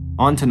enforcement.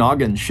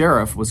 Ontonagon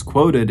sheriff was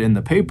quoted in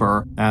the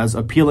paper as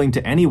appealing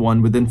to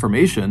anyone with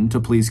information to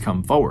please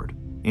come forward.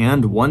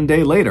 And one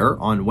day later,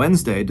 on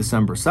Wednesday,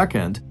 December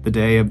 2nd, the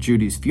day of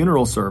Judy's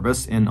funeral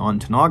service in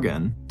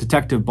Ontonagon,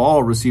 Detective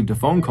Ball received a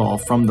phone call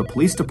from the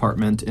police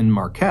department in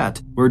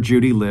Marquette, where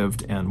Judy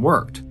lived and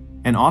worked.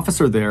 An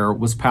officer there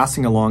was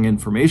passing along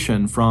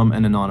information from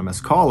an anonymous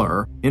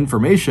caller,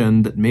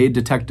 information that made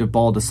Detective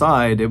Ball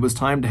decide it was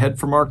time to head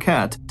for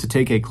Marquette to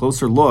take a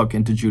closer look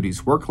into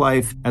Judy's work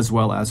life as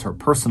well as her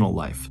personal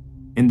life.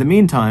 In the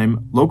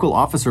meantime, local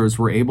officers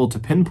were able to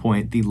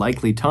pinpoint the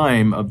likely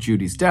time of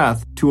Judy's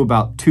death to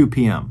about 2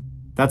 p.m.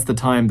 That's the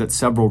time that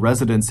several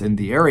residents in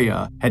the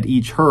area had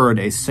each heard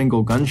a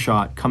single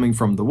gunshot coming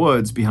from the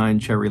woods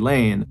behind Cherry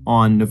Lane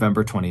on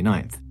November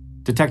 29th.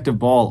 Detective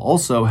Ball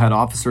also had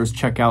officers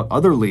check out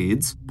other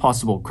leads,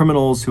 possible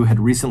criminals who had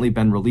recently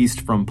been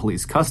released from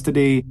police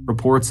custody,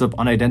 reports of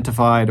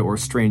unidentified or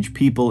strange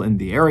people in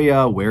the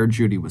area where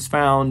Judy was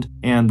found,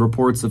 and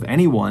reports of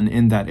anyone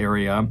in that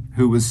area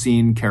who was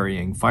seen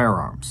carrying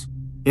firearms.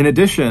 In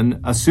addition,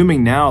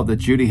 assuming now that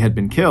Judy had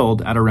been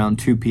killed at around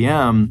 2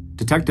 p.m.,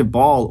 Detective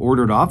Ball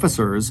ordered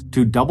officers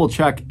to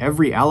double-check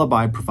every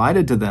alibi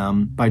provided to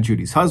them by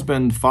Judy's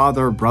husband,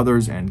 father,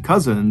 brothers, and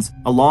cousins,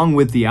 along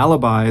with the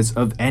alibis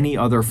of any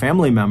other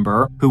family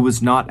member who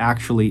was not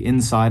actually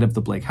inside of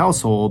the Blake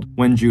household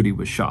when Judy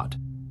was shot.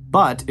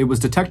 But it was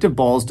Detective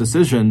Ball's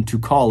decision to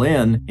call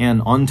in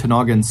an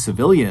Ontonagon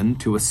civilian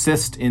to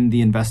assist in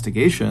the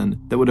investigation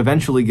that would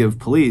eventually give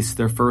police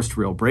their first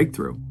real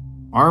breakthrough.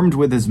 Armed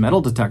with his metal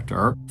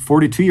detector,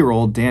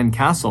 42-year-old Dan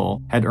Castle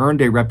had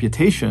earned a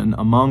reputation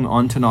among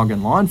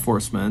Ontonagon law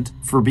enforcement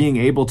for being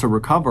able to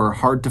recover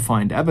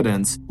hard-to-find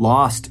evidence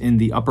lost in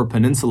the Upper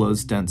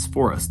Peninsula's dense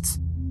forests.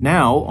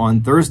 Now,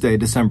 on Thursday,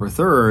 December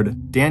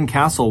 3rd, Dan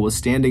Castle was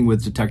standing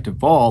with Detective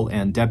Ball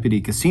and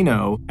Deputy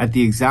Casino at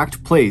the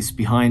exact place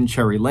behind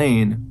Cherry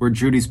Lane where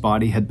Judy's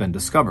body had been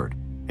discovered.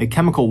 A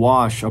chemical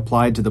wash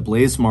applied to the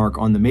blaze mark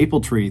on the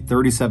maple tree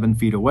 37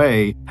 feet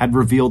away had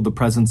revealed the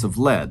presence of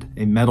lead,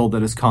 a metal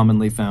that is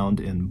commonly found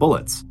in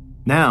bullets.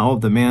 Now,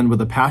 the man with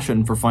a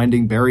passion for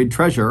finding buried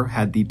treasure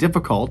had the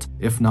difficult,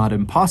 if not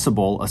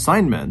impossible,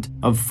 assignment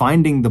of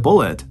finding the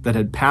bullet that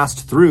had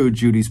passed through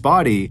Judy's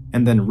body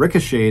and then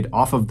ricocheted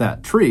off of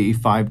that tree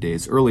 5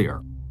 days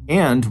earlier.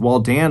 And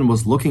while Dan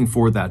was looking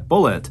for that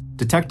bullet,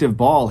 Detective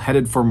Ball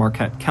headed for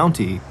Marquette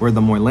County, where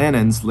the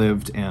Moylanens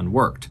lived and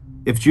worked.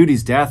 If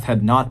Judy's death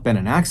had not been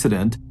an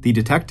accident, the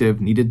detective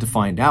needed to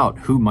find out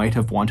who might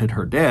have wanted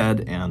her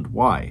dead and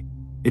why.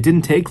 It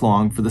didn't take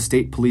long for the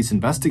state police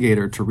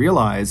investigator to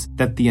realize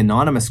that the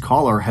anonymous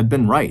caller had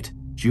been right.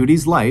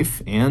 Judy's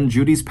life and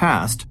Judy's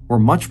past were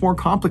much more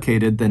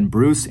complicated than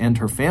Bruce and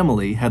her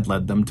family had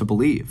led them to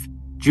believe.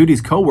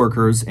 Judy's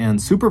co-workers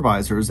and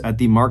supervisors at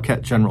the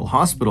Marquette General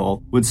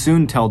Hospital would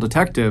soon tell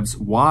detectives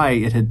why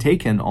it had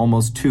taken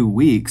almost 2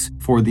 weeks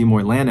for the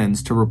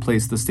Moylanens to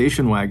replace the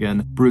station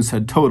wagon Bruce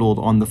had totaled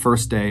on the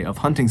first day of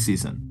hunting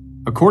season.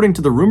 According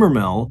to the rumor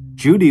mill,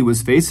 Judy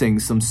was facing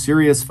some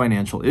serious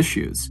financial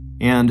issues,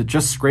 and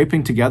just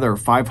scraping together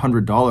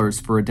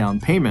 $500 for a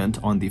down payment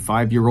on the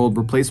 5-year-old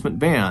replacement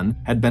van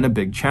had been a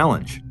big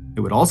challenge.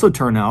 It would also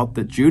turn out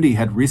that Judy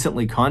had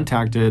recently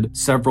contacted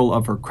several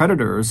of her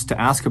creditors to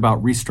ask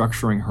about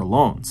restructuring her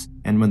loans,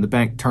 and when the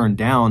bank turned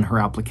down her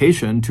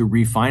application to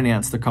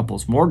refinance the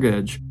couple's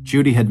mortgage,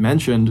 Judy had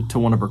mentioned to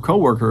one of her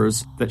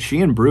coworkers that she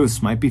and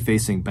Bruce might be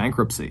facing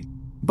bankruptcy.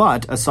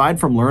 But aside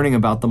from learning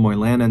about the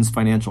Moylanens'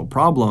 financial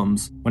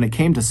problems, when it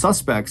came to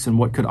suspects in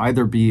what could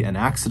either be an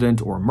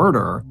accident or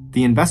murder,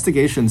 the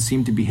investigation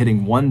seemed to be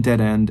hitting one dead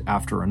end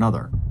after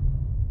another.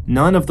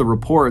 None of the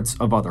reports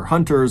of other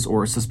hunters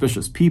or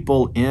suspicious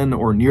people in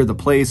or near the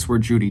place where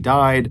Judy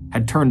died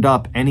had turned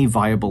up any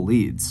viable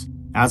leads.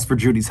 As for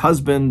Judy's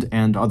husband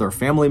and other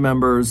family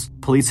members,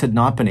 police had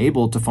not been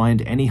able to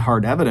find any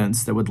hard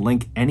evidence that would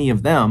link any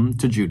of them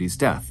to Judy's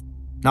death.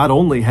 Not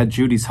only had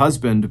Judy's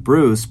husband,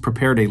 Bruce,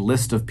 prepared a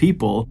list of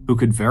people who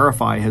could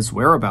verify his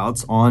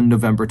whereabouts on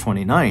November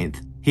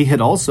 29th, he had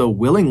also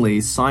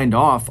willingly signed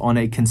off on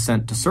a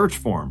consent to search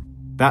form.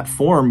 That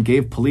form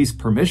gave police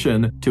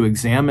permission to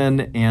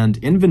examine and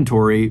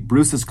inventory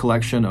Bruce's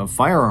collection of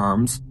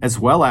firearms, as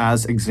well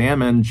as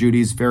examine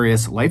Judy's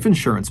various life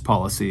insurance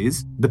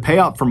policies, the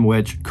payout from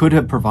which could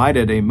have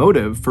provided a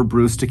motive for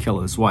Bruce to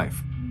kill his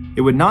wife.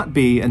 It would not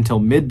be until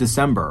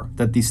mid-December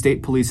that the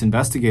state police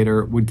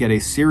investigator would get a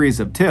series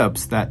of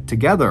tips that,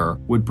 together,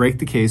 would break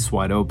the case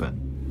wide open.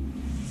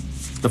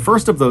 The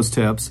first of those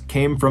tips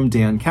came from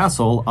Dan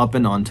Castle up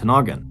in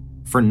Ontonagon.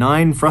 For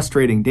 9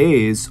 frustrating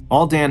days,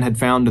 all Dan had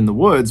found in the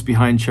woods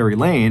behind Cherry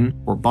Lane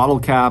were bottle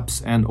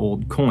caps and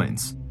old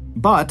coins.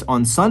 But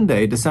on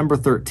Sunday, December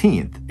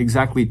 13th,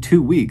 exactly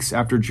 2 weeks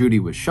after Judy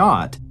was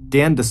shot,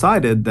 Dan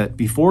decided that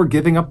before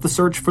giving up the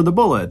search for the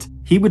bullet,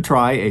 he would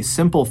try a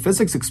simple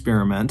physics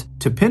experiment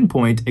to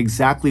pinpoint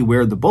exactly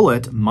where the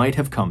bullet might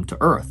have come to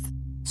Earth.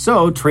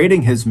 So,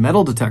 trading his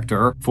metal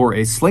detector for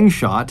a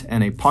slingshot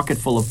and a pocket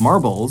full of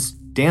marbles,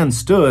 Dan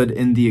stood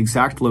in the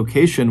exact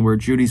location where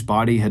Judy's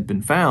body had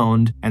been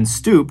found and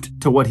stooped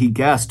to what he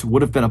guessed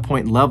would have been a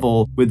point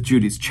level with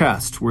Judy's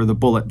chest, where the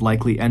bullet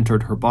likely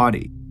entered her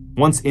body.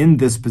 Once in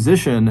this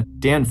position,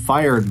 Dan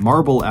fired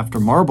marble after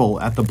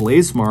marble at the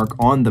blaze mark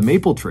on the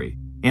maple tree,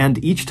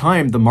 and each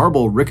time the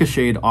marble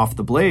ricocheted off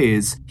the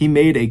blaze, he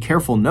made a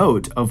careful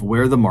note of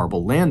where the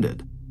marble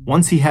landed.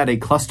 Once he had a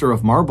cluster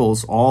of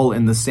marbles all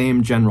in the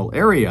same general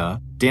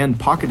area, Dan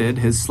pocketed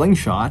his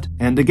slingshot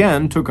and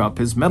again took up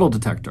his metal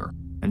detector.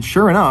 And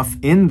sure enough,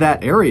 in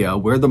that area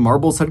where the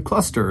marbles had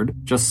clustered,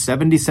 just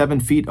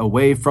 77 feet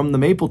away from the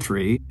maple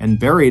tree and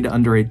buried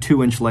under a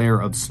 2-inch layer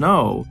of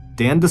snow,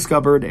 Dan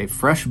discovered a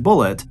fresh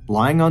bullet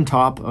lying on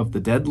top of the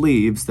dead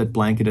leaves that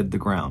blanketed the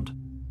ground.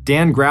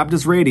 Dan grabbed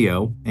his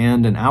radio,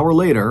 and an hour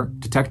later,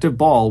 Detective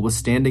Ball was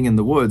standing in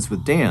the woods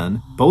with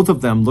Dan, both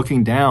of them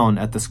looking down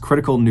at this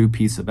critical new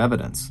piece of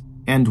evidence.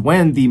 And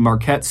when the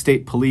Marquette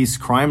State Police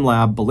Crime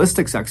Lab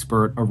ballistics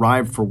expert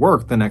arrived for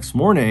work the next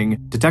morning,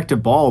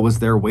 Detective Ball was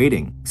there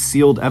waiting,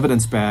 sealed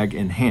evidence bag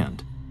in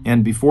hand.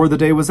 And before the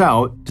day was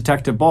out,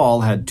 Detective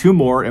Ball had 2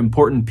 more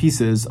important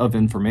pieces of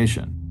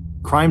information.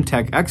 Crime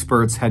tech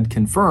experts had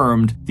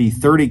confirmed the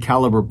 .30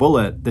 caliber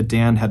bullet that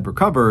Dan had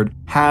recovered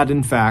had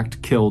in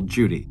fact killed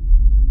Judy.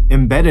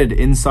 Embedded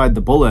inside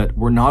the bullet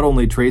were not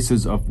only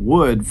traces of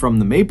wood from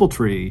the maple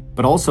tree,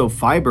 but also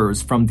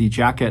fibers from the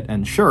jacket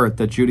and shirt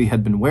that Judy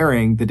had been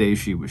wearing the day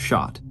she was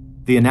shot.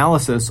 The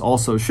analysis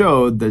also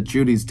showed that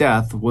Judy's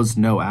death was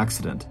no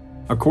accident.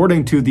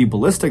 According to the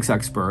ballistics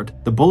expert,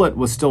 the bullet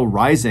was still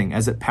rising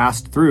as it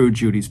passed through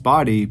Judy's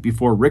body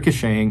before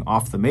ricocheting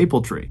off the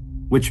maple tree,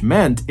 which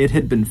meant it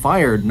had been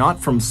fired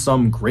not from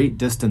some great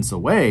distance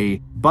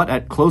away, but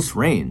at close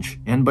range,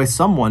 and by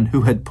someone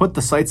who had put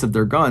the sights of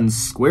their guns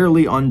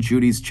squarely on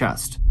Judy's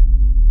chest.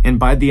 And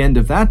by the end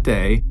of that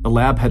day, the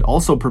lab had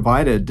also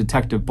provided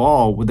Detective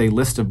Ball with a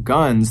list of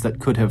guns that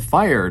could have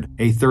fired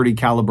a .30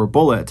 caliber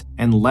bullet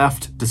and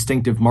left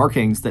distinctive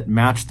markings that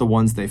matched the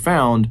ones they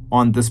found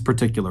on this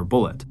particular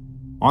bullet.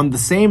 On the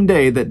same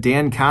day that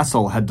Dan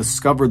Castle had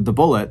discovered the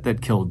bullet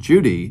that killed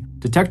Judy,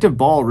 Detective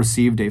Ball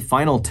received a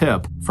final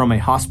tip from a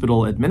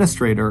hospital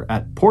administrator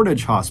at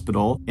Portage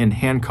Hospital in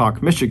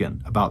Hancock,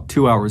 Michigan, about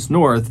 2 hours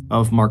north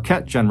of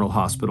Marquette General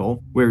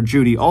Hospital, where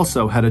Judy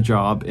also had a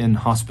job in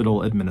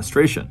hospital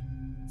administration.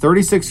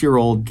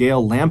 36-year-old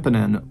Gail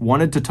Lampinen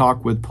wanted to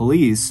talk with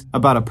police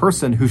about a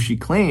person who she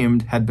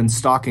claimed had been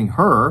stalking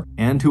her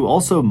and who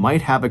also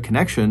might have a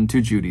connection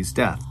to Judy's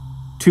death.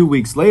 2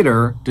 weeks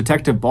later,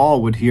 Detective Ball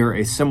would hear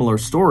a similar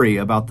story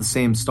about the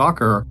same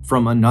stalker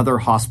from another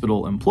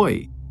hospital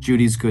employee,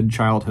 Judy's good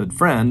childhood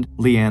friend,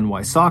 Leanne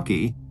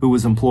Wysocki, who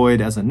was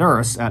employed as a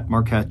nurse at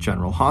Marquette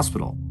General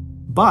Hospital.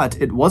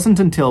 But it wasn't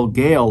until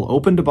Gail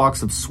opened a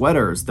box of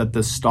sweaters that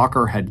this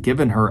stalker had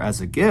given her as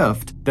a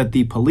gift that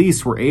the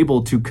police were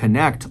able to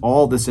connect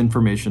all this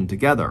information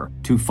together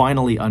to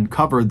finally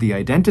uncover the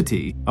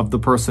identity of the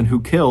person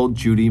who killed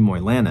Judy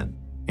Moylanen.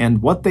 and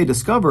what they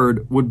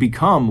discovered would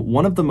become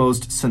one of the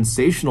most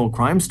sensational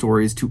crime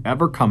stories to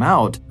ever come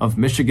out of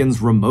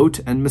Michigan's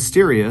remote and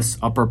mysterious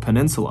Upper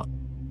Peninsula.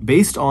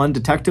 Based on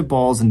Detective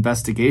Ball's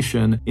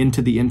investigation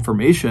into the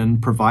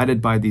information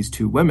provided by these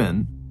two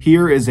women,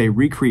 here is a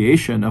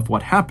recreation of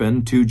what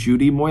happened to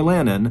Judy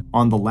Moylannon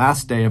on the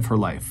last day of her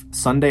life,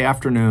 Sunday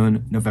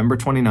afternoon, November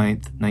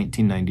 29th,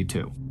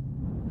 1992.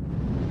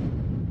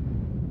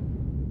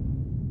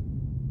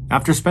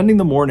 After spending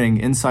the morning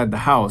inside the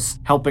house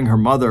helping her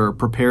mother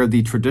prepare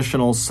the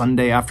traditional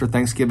Sunday after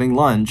Thanksgiving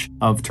lunch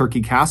of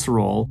turkey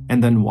casserole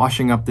and then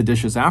washing up the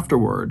dishes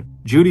afterward,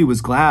 Judy was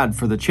glad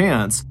for the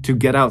chance to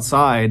get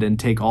outside and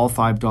take all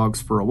 5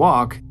 dogs for a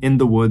walk in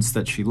the woods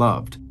that she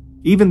loved.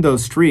 Even though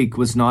Streak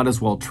was not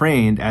as well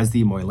trained as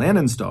the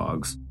Moylannon's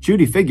dogs,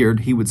 Judy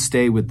figured he would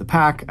stay with the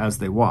pack as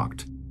they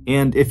walked.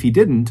 And if he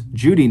didn't,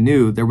 Judy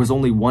knew there was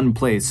only one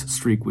place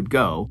Streak would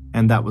go,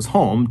 and that was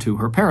home to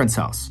her parents'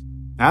 house.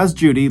 As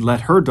Judy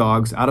let her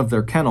dogs out of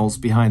their kennels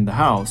behind the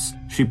house,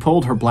 she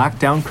pulled her black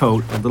down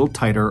coat a little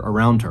tighter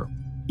around her.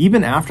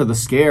 Even after the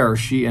scare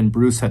she and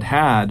Bruce had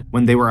had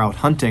when they were out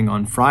hunting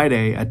on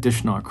Friday at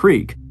Dishnaw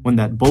Creek, when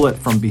that bullet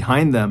from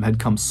behind them had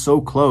come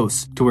so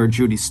close to where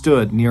Judy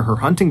stood near her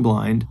hunting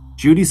blind,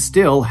 Judy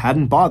still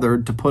hadn't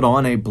bothered to put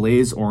on a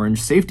blaze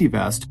orange safety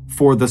vest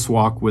for this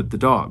walk with the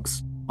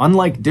dogs.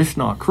 Unlike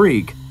Dishnaw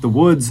Creek, the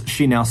woods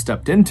she now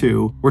stepped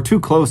into were too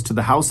close to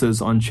the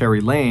houses on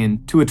Cherry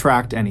Lane to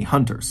attract any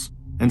hunters.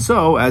 And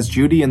so, as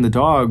Judy and the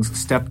dogs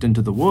stepped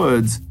into the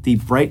woods, the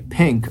bright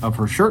pink of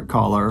her shirt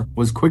collar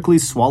was quickly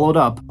swallowed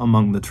up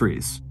among the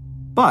trees.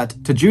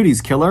 But to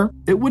Judy's killer,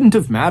 it wouldn't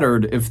have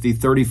mattered if the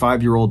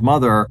 35-year-old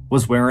mother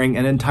was wearing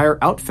an entire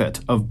outfit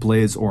of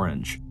blaze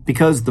orange,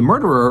 because the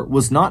murderer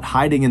was not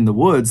hiding in the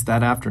woods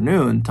that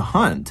afternoon to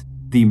hunt.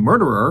 The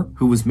murderer,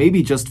 who was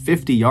maybe just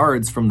 50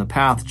 yards from the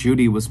path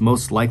Judy was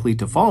most likely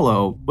to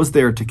follow, was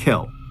there to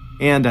kill.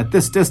 And at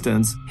this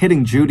distance,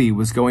 hitting Judy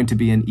was going to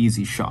be an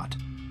easy shot.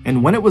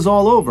 And when it was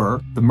all over,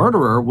 the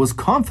murderer was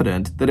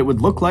confident that it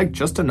would look like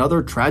just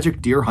another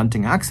tragic deer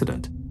hunting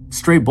accident.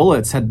 Stray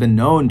bullets had been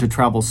known to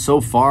travel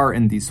so far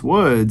in these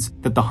woods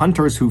that the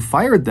hunters who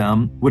fired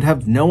them would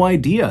have no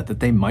idea that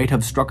they might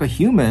have struck a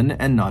human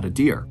and not a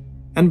deer.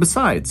 And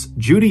besides,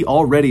 Judy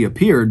already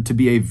appeared to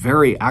be a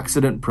very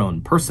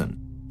accident-prone person.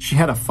 She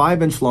had a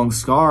 5-inch-long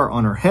scar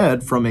on her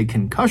head from a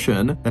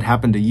concussion that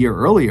happened a year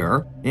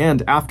earlier,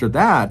 and after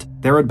that,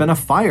 there had been a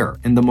fire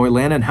in the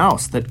Moylannon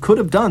house that could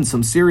have done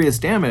some serious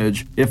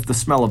damage if the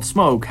smell of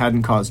smoke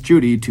hadn't caused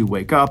Judy to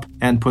wake up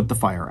and put the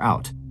fire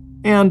out.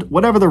 And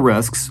whatever the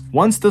risks,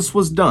 once this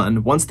was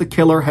done, once the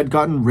killer had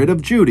gotten rid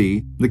of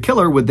Judy, the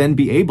killer would then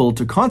be able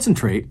to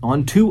concentrate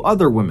on 2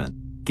 other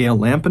women, Gail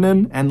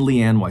Lampinen and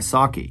Leanne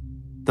Wysocki.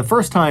 The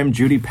first time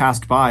Judy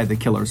passed by the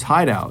killer's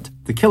hideout,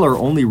 the killer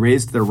only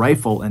raised their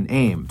rifle and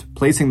aimed,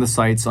 placing the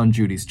sights on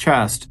Judy's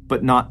chest,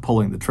 but not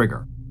pulling the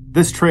trigger.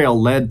 This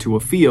trail led to a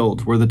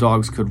field where the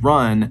dogs could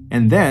run,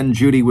 and then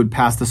Judy would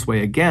pass this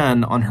way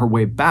again on her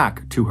way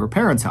back to her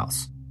parents'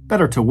 house.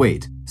 Better to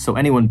wait, so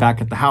anyone back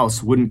at the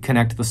house wouldn't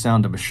connect the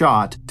sound of a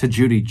shot to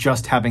Judy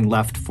just having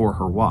left for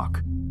her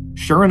walk.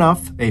 Sure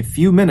enough, a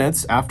few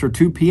minutes after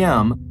 2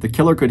 p.m., the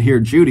killer could hear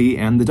Judy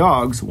and the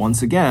dogs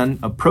once again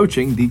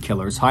approaching the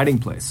killer's hiding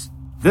place.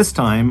 This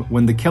time,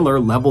 when the killer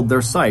leveled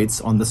their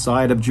sights on the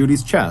side of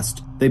Judy's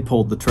chest, they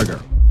pulled the trigger.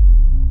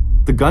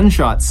 The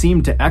gunshot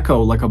seemed to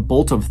echo like a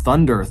bolt of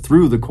thunder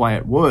through the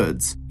quiet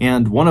woods,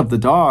 and one of the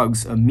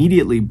dogs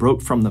immediately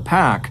broke from the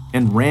pack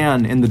and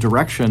ran in the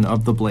direction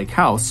of the Blake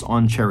house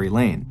on Cherry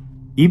Lane.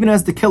 Even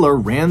as the killer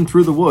ran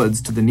through the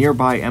woods to the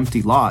nearby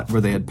empty lot where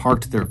they had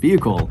parked their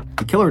vehicle,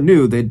 the killer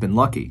knew they'd been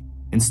lucky.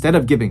 Instead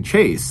of giving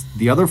chase,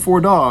 the other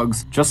 4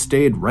 dogs just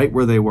stayed right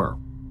where they were.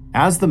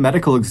 As the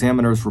medical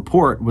examiner's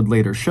report would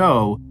later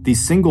show, the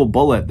single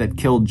bullet that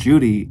killed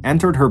Judy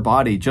entered her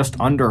body just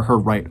under her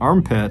right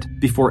armpit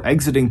before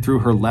exiting through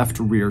her left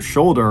rear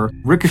shoulder,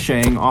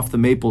 ricocheting off the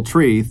maple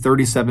tree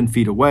 37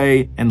 feet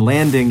away and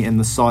landing in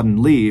the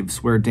sodden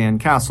leaves where Dan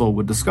Castle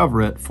would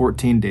discover it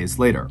 14 days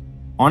later.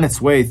 On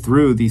its way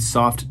through the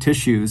soft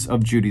tissues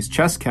of Judy's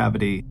chest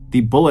cavity,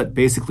 the bullet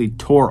basically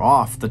tore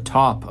off the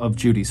top of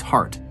Judy's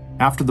heart.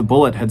 After the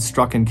bullet had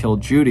struck and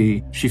killed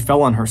Judy, she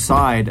fell on her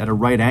side at a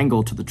right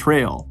angle to the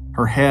trail,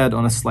 her head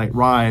on a slight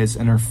rise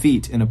and her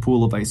feet in a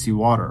pool of icy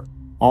water.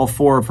 All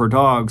 4 of her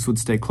dogs would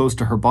stay close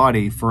to her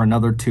body for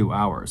another 2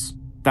 hours.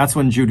 That's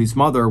when Judy's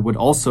mother would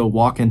also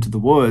walk into the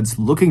woods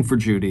looking for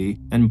Judy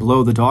and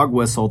blow the dog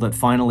whistle that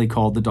finally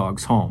called the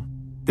dogs home.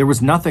 There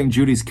was nothing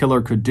Judy's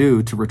killer could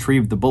do to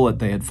retrieve the bullet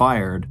they had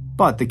fired,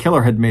 but the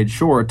killer had made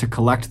sure to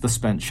collect the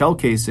spent shell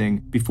casing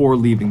before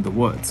leaving the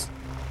woods.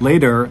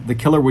 Later, the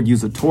killer would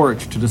use a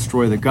torch to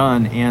destroy the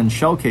gun and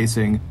shell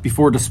casing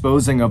before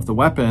disposing of the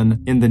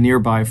weapon in the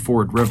nearby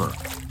Ford River.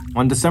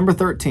 On December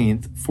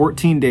 13th,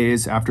 14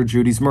 days after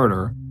Judy's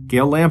murder,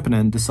 Gail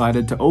Lampinen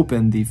decided to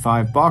open the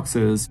 5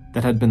 boxes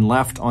that had been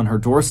left on her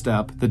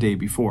doorstep the day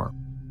before.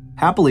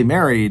 Happily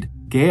married,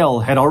 Gail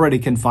had already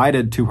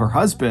confided to her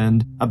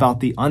husband about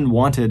the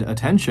unwanted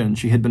attention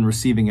she had been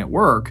receiving at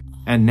work,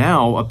 and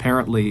now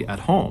apparently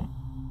at home.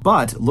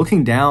 But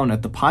looking down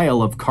at the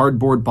pile of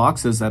cardboard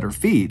boxes at her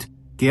feet,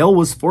 Gail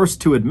was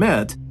forced to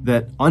admit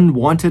that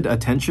unwanted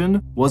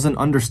attention was an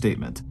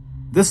understatement.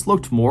 This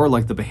looked more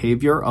like the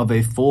behavior of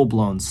a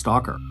full-blown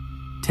stalker.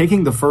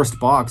 Taking the first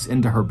box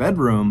into her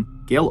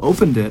bedroom, Gail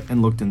opened it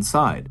and looked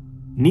inside.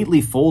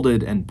 Neatly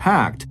folded and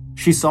packed,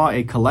 she saw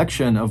a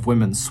collection of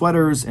women's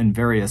sweaters in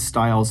various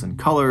styles and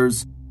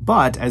colors,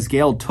 but as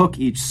Gail took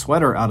each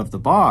sweater out of the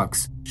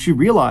box, she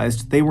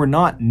realized they were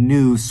not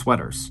new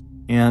sweaters.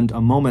 And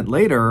a moment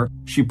later,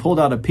 she pulled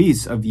out a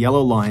piece of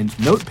yellow-lined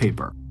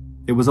notepaper.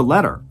 It was a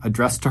letter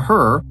addressed to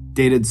her,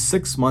 dated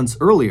 6 months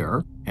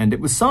earlier, and it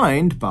was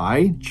signed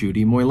by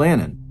Judy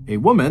Moylannon, a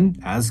woman,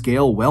 as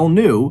Gail well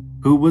knew,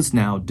 who was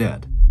now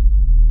dead.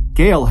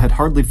 Gail had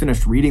hardly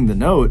finished reading the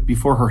note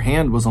before her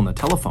hand was on the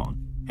telephone,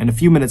 and a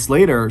few minutes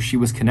later, she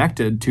was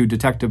connected to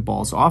Detective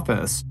Ball's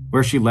office,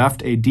 where she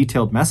left a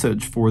detailed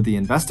message for the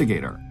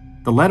investigator.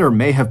 The letter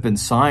may have been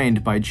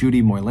signed by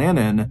Judy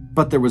Moylannon,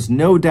 but there was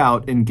no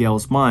doubt in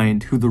Gail's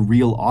mind who the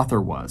real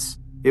author was.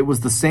 It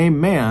was the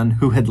same man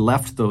who had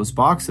left those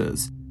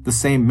boxes, the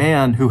same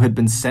man who had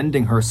been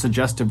sending her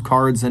suggestive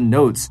cards and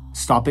notes,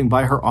 stopping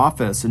by her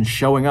office and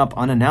showing up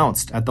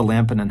unannounced at the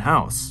Lampinen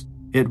house.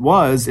 It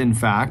was, in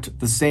fact,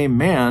 the same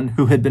man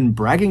who had been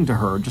bragging to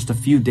her just a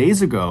few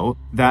days ago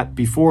that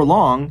before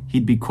long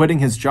he'd be quitting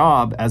his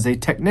job as a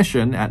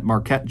technician at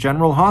Marquette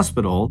General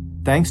Hospital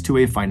thanks to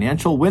a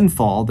financial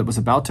windfall that was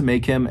about to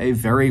make him a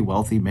very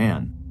wealthy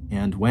man.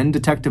 And when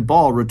Detective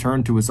Ball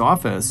returned to his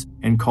office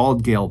and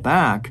called Gail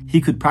back, he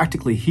could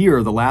practically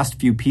hear the last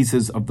few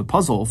pieces of the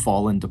puzzle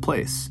fall into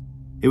place.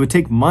 It would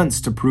take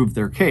months to prove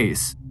their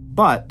case,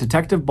 but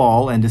Detective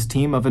Ball and his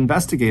team of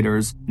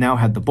investigators now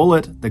had the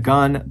bullet, the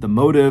gun, the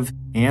motive,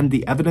 and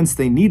the evidence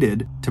they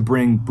needed to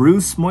bring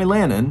Bruce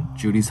Moylannon,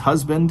 Judy's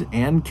husband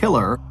and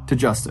killer, to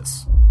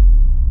justice.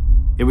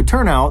 It would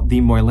turn out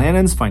the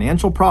Moylannons'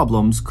 financial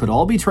problems could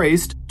all be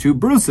traced to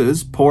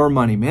Bruce's poor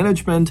money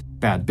management,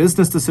 bad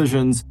business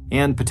decisions,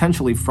 and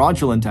potentially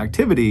fraudulent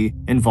activity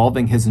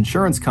involving his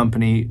insurance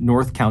company,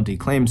 North County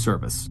Claim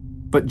Service.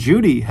 But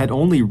Judy had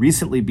only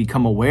recently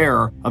become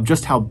aware of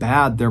just how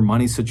bad their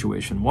money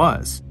situation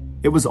was.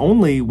 It was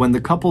only when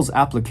the couple's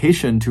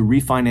application to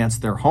refinance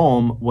their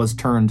home was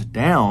turned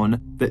down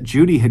that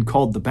Judy had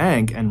called the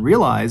bank and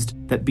realized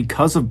that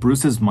because of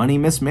Bruce's money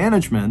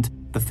mismanagement,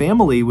 the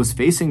family was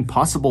facing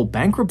possible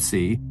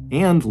bankruptcy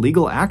and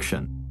legal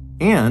action.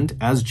 And,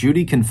 as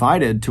Judy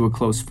confided to a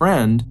close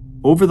friend,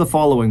 over the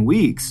following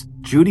weeks,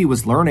 Judy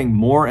was learning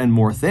more and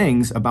more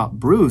things about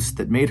Bruce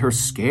that made her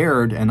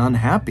scared and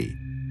unhappy.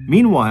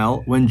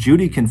 Meanwhile, when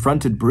Judy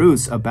confronted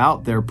Bruce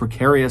about their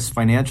precarious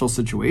financial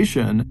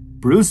situation,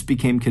 Bruce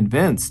became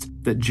convinced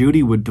that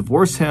Judy would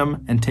divorce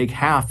him and take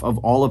half of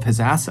all of his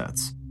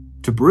assets.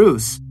 To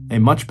Bruce, a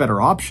much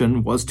better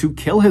option was to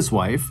kill his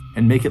wife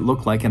and make it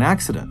look like an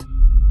accident.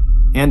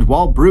 And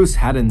while Bruce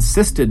had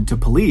insisted to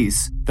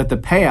police that the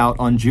payout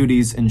on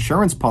Judy's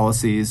insurance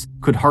policies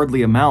could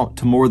hardly amount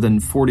to more than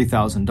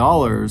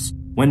 $40,000,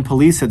 when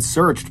police had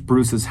searched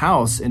Bruce's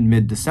house in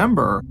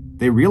mid-December,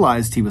 they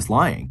realized he was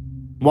lying.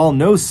 While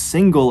no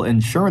single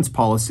insurance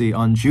policy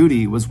on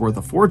Judy was worth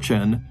a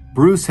fortune,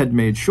 Bruce had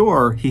made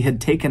sure he had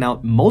taken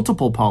out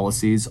multiple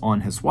policies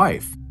on his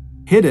wife.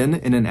 Hidden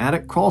in an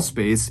attic crawl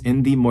space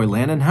in the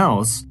Moylannon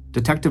house,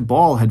 Detective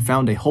Ball had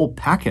found a whole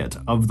packet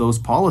of those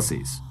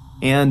policies.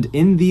 And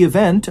in the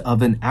event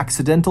of an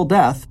accidental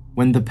death,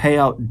 when the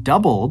payout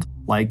doubled,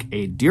 like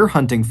a deer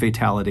hunting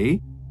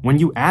fatality, when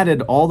you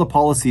added all the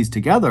policies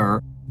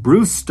together,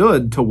 Bruce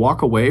stood to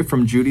walk away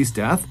from Judy's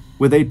death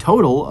with a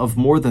total of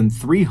more than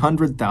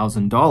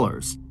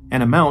 $300,000,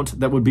 an amount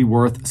that would be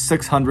worth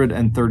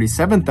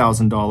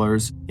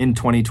 $637,000 in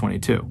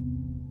 2022.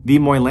 The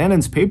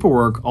Moylannons'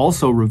 paperwork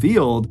also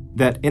revealed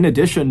that in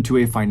addition to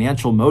a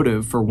financial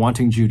motive for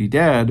wanting Judy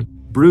dead,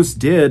 Bruce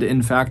did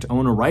in fact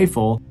own a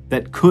rifle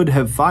that could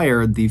have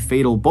fired the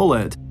fatal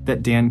bullet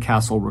that Dan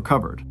Castle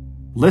recovered.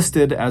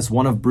 Listed as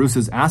one of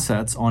Bruce's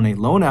assets on a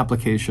loan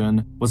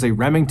application was a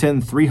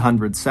Remington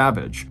 300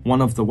 Savage,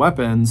 one of the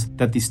weapons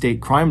that the state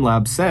crime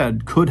lab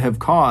said could have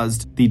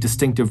caused the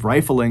distinctive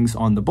riflings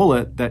on the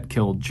bullet that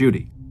killed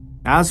Judy.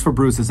 As for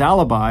Bruce's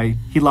alibi,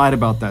 he lied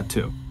about that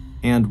too.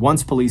 And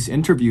once police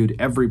interviewed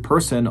every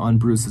person on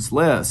Bruce's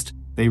list,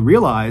 they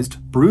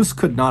realized Bruce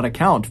could not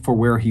account for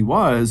where he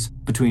was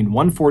between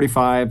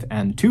 1:45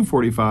 and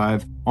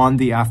 2:45 on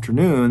the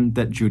afternoon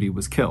that Judy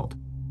was killed.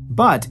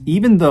 But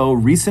even though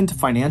recent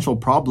financial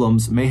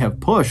problems may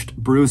have pushed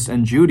Bruce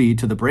and Judy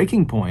to the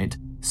breaking point,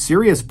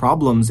 serious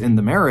problems in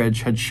the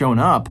marriage had shown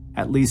up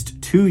at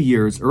least 2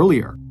 years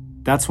earlier.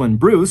 That's when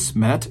Bruce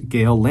met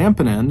Gail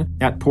Lampinen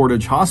at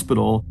Portage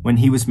Hospital when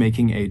he was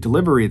making a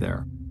delivery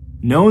there.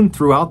 Known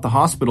throughout the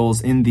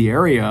hospitals in the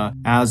area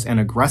as an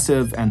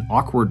aggressive and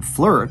awkward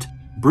flirt,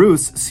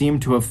 Bruce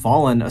seemed to have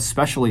fallen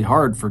especially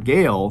hard for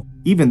Gail,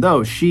 even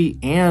though she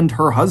and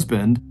her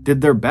husband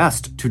did their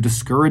best to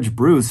discourage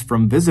Bruce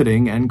from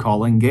visiting and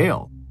calling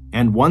Gail.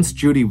 And once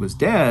Judy was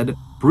dead,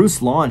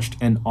 Bruce launched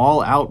an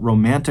all-out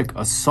romantic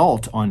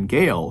assault on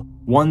Gail,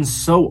 one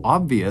so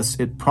obvious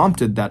it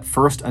prompted that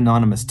first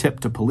anonymous tip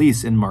to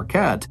police in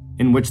Marquette,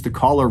 in which the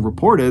caller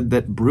reported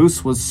that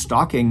Bruce was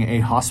stalking a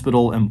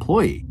hospital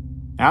employee.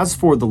 As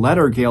for the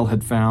letter Gail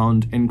had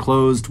found,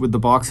 enclosed with the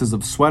boxes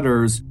of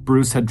sweaters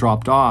Bruce had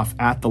dropped off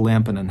at the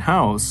Lampinen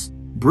house,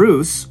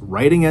 Bruce,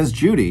 writing as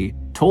Judy,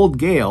 told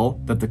Gail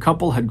that the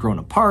couple had grown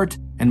apart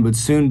and would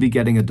soon be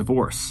getting a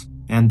divorce,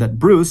 and that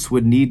Bruce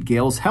would need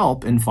Gail's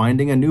help in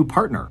finding a new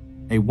partner,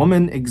 a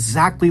woman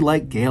exactly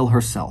like Gail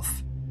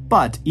herself.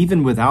 But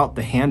even without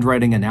the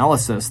handwriting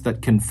analysis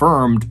that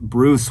confirmed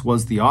Bruce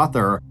was the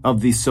author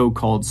of the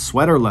so-called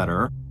sweater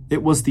letter,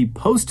 it was the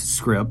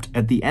postscript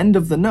at the end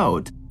of the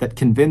note that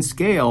convinced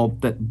Gail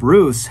that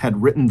Bruce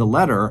had written the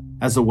letter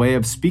as a way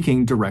of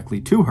speaking directly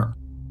to her.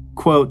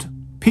 Quote,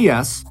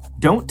 P.S.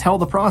 Don't tell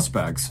the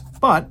prospects,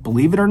 but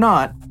believe it or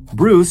not,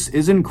 Bruce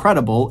is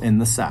incredible in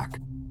the sack.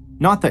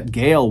 Not that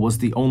Gail was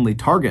the only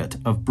target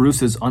of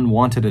Bruce's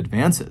unwanted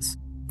advances.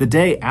 The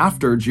day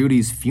after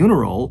Judy's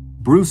funeral,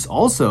 Bruce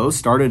also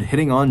started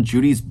hitting on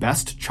Judy's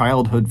best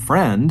childhood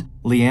friend,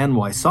 Leanne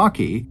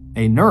Wysocki,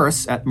 a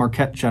nurse at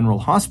Marquette General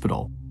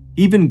Hospital,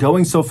 even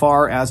going so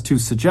far as to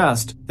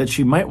suggest that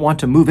she might want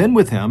to move in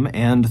with him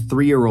and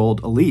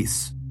 3-year-old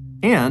Elise.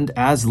 And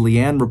as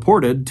Leanne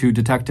reported to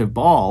Detective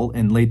Ball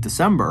in late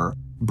December,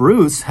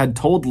 Bruce had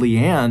told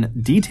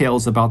Leanne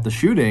details about the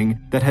shooting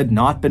that had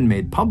not been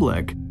made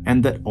public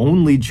and that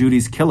only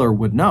Judy's killer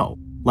would know,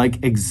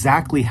 like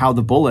exactly how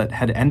the bullet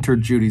had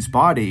entered Judy's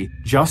body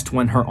just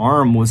when her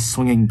arm was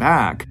swinging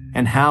back,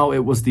 and how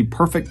it was the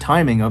perfect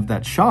timing of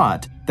that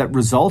shot that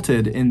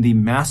resulted in the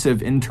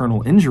massive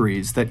internal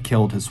injuries that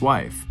killed his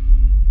wife.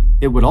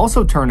 It would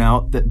also turn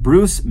out that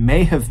Bruce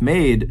may have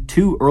made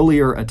 2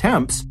 earlier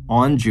attempts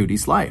on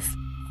Judy's life.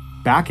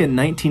 Back in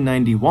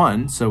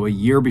 1991, so a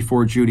year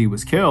before Judy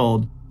was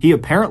killed, he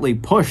apparently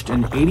pushed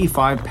an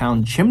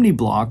 85-pound chimney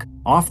block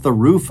off the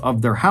roof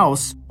of their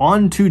house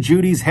onto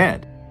Judy's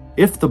head.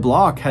 If the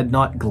block had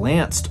not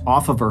glanced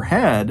off of her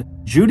head,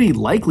 Judy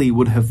likely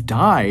would have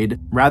died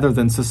rather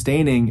than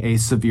sustaining a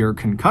severe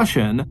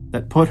concussion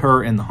that put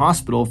her in the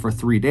hospital for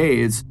 3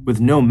 days with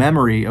no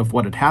memory of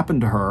what had happened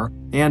to her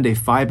and a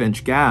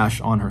 5-inch gash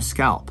on her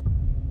scalp.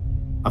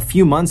 A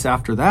few months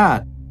after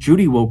that,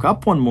 Judy woke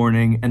up one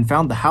morning and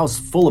found the house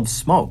full of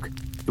smoke.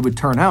 It would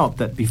turn out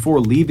that before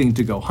leaving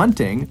to go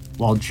hunting,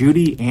 while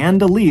Judy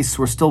and Elise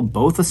were still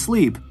both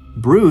asleep,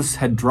 Bruce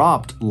had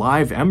dropped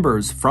live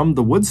embers from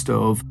the wood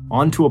stove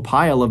onto a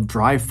pile of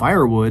dry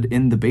firewood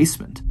in the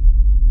basement.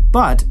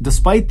 But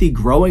despite the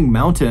growing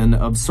mountain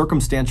of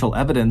circumstantial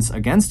evidence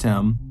against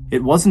him,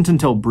 it wasn't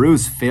until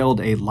Bruce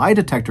failed a lie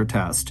detector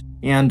test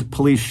and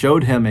police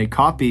showed him a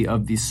copy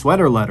of the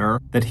sweater letter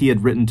that he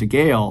had written to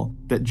Gail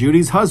that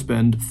Judy's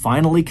husband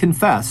finally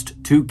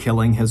confessed to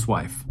killing his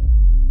wife.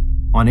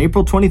 On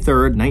April 23,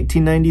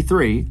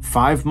 1993,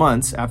 5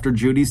 months after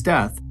Judy's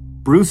death,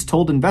 Bruce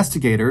told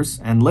investigators,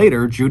 and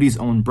later Judy's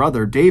own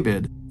brother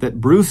David,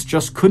 that Bruce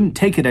just couldn't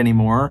take it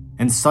anymore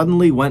and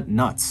suddenly went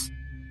nuts.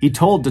 He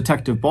told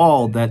Detective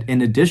Ball that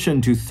in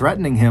addition to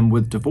threatening him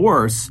with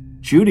divorce,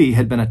 Judy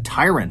had been a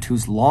tyrant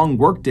whose long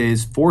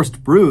workdays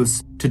forced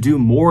Bruce to do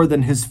more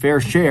than his fair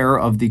share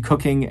of the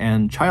cooking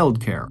and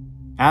childcare.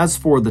 As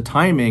for the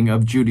timing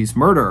of Judy's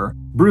murder,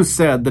 Bruce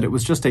said that it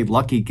was just a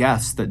lucky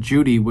guess that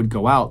Judy would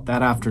go out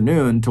that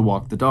afternoon to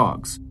walk the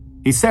dogs.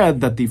 He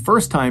said that the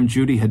first time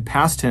Judy had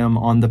passed him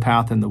on the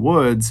path in the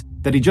woods,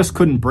 that he just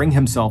couldn't bring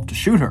himself to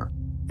shoot her.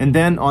 And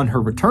then on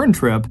her return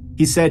trip,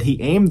 he said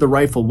he aimed the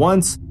rifle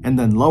once and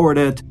then lowered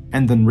it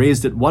and then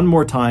raised it one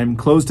more time,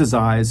 closed his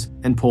eyes,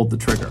 and pulled the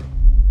trigger.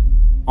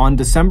 On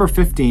December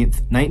 15,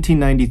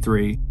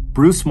 1993,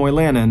 Bruce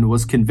Moylanen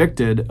was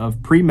convicted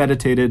of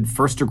premeditated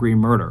first-degree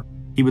murder.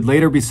 He would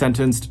later be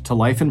sentenced to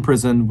life in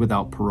prison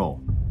without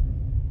parole.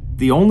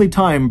 The only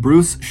time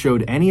Bruce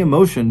showed any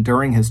emotion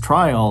during his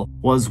trial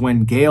was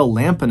when Gail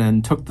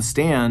Lampinen took the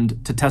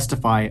stand to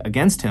testify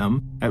against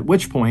him, at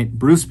which point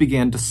Bruce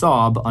began to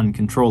sob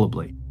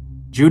uncontrollably.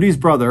 Judy's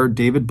brother,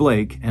 David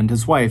Blake, and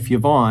his wife,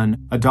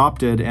 Yvonne,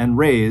 adopted and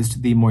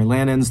raised the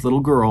Moylanens' little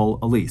girl,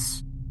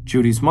 Elise.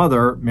 Judy's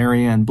mother,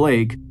 Marianne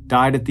Blake,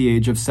 died at the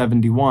age of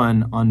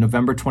 71 on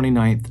November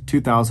 29,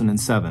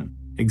 2007,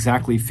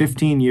 exactly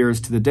 15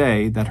 years to the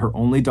day that her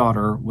only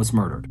daughter was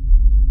murdered.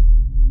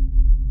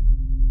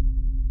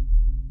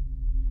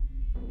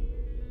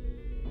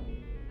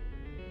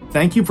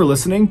 Thank you for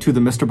listening to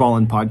the Mr.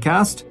 Ballin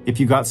podcast. If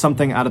you got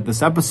something out of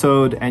this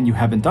episode and you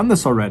haven't done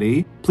this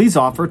already, please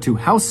offer to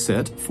house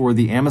sit for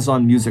the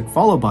Amazon Music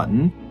follow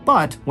button,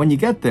 but when you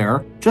get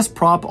there, just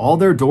prop all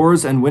their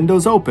doors and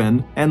windows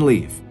open and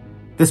leave.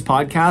 This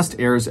podcast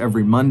airs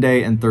every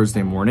Monday and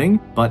Thursday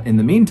morning, but in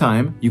the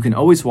meantime, you can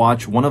always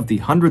watch one of the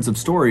hundreds of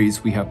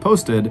stories we have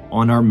posted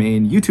on our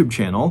main YouTube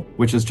channel,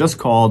 which is just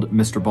called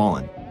Mr.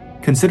 Ballin.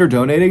 Consider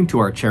donating to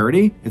our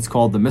charity. It's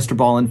called the Mr.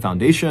 Ballin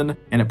Foundation,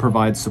 and it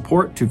provides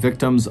support to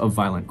victims of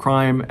violent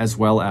crime as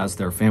well as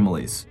their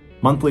families.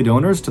 Monthly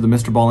donors to the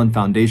Mr. Ballin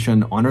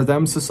Foundation Honor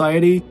Them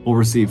Society will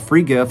receive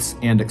free gifts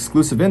and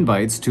exclusive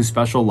invites to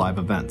special live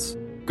events.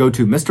 Go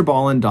to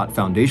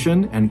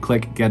mrballin.foundation and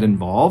click Get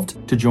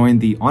Involved to join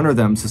the Honor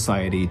Them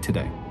Society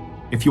today.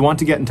 If you want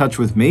to get in touch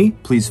with me,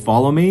 please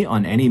follow me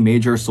on any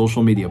major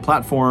social media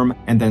platform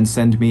and then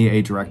send me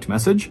a direct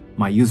message.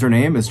 My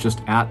username is just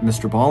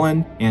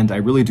 @MrBallin, and I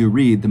really do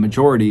read the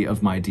majority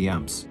of my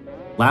DMs.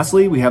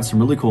 Lastly, we have some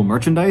really cool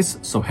merchandise,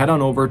 so head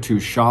on over to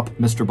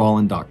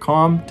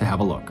shopmrballin.com to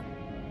have a look.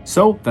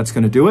 So that's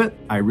going to do it.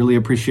 I really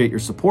appreciate your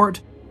support.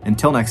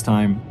 Until next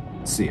time,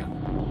 see ya.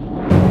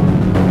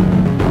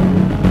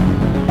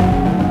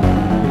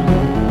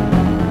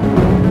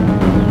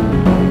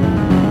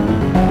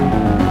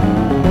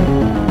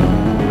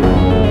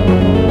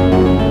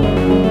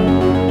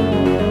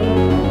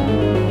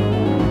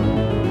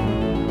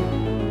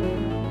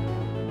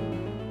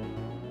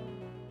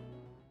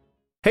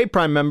 Hey,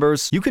 Prime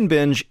members, you can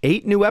binge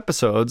 8 new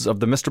episodes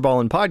of the Mr.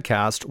 Ballin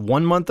podcast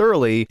 1 month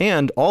early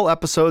and all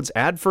episodes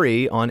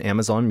ad-free on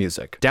Amazon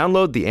Music.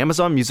 Download the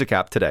Amazon Music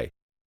app today.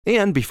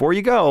 And before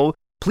you go,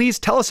 please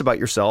tell us about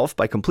yourself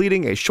by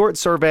completing a short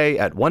survey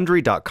at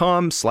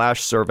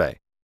Wondery.com/survey.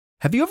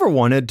 Have you ever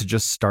wanted to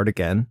just start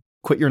again?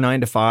 Quit your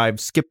 9 to 5,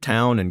 skip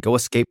town, and go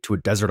escape to a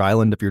desert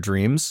island of your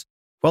dreams?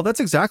 Well,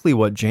 that's exactly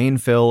what Jane,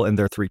 Phil, and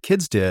their 3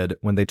 kids did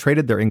when they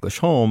traded their English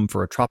home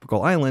for a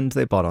tropical island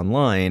they bought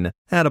online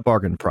at a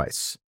bargain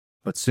price.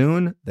 But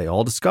soon, they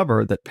all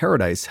discover that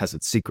paradise has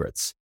its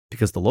secrets,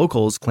 because the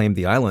locals claim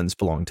the islands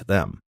belong to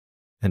them.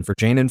 And for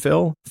Jane and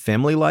Phil,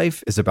 family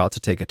life is about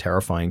to take a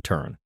terrifying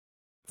turn.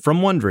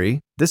 From Wondery,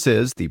 this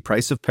is The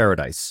Price of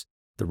Paradise,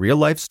 the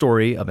real-life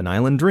story of an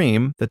island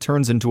dream that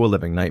turns into a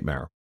living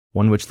nightmare,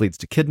 one which leads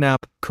to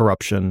kidnap,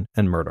 corruption,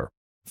 and murder.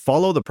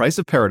 Follow The Price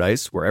of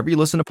Paradise wherever you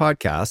listen to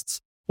podcasts,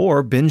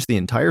 or binge the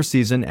entire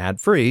season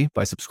ad-free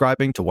by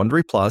subscribing to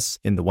Wondery Plus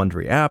in the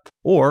Wondery app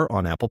or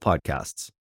on Apple Podcasts.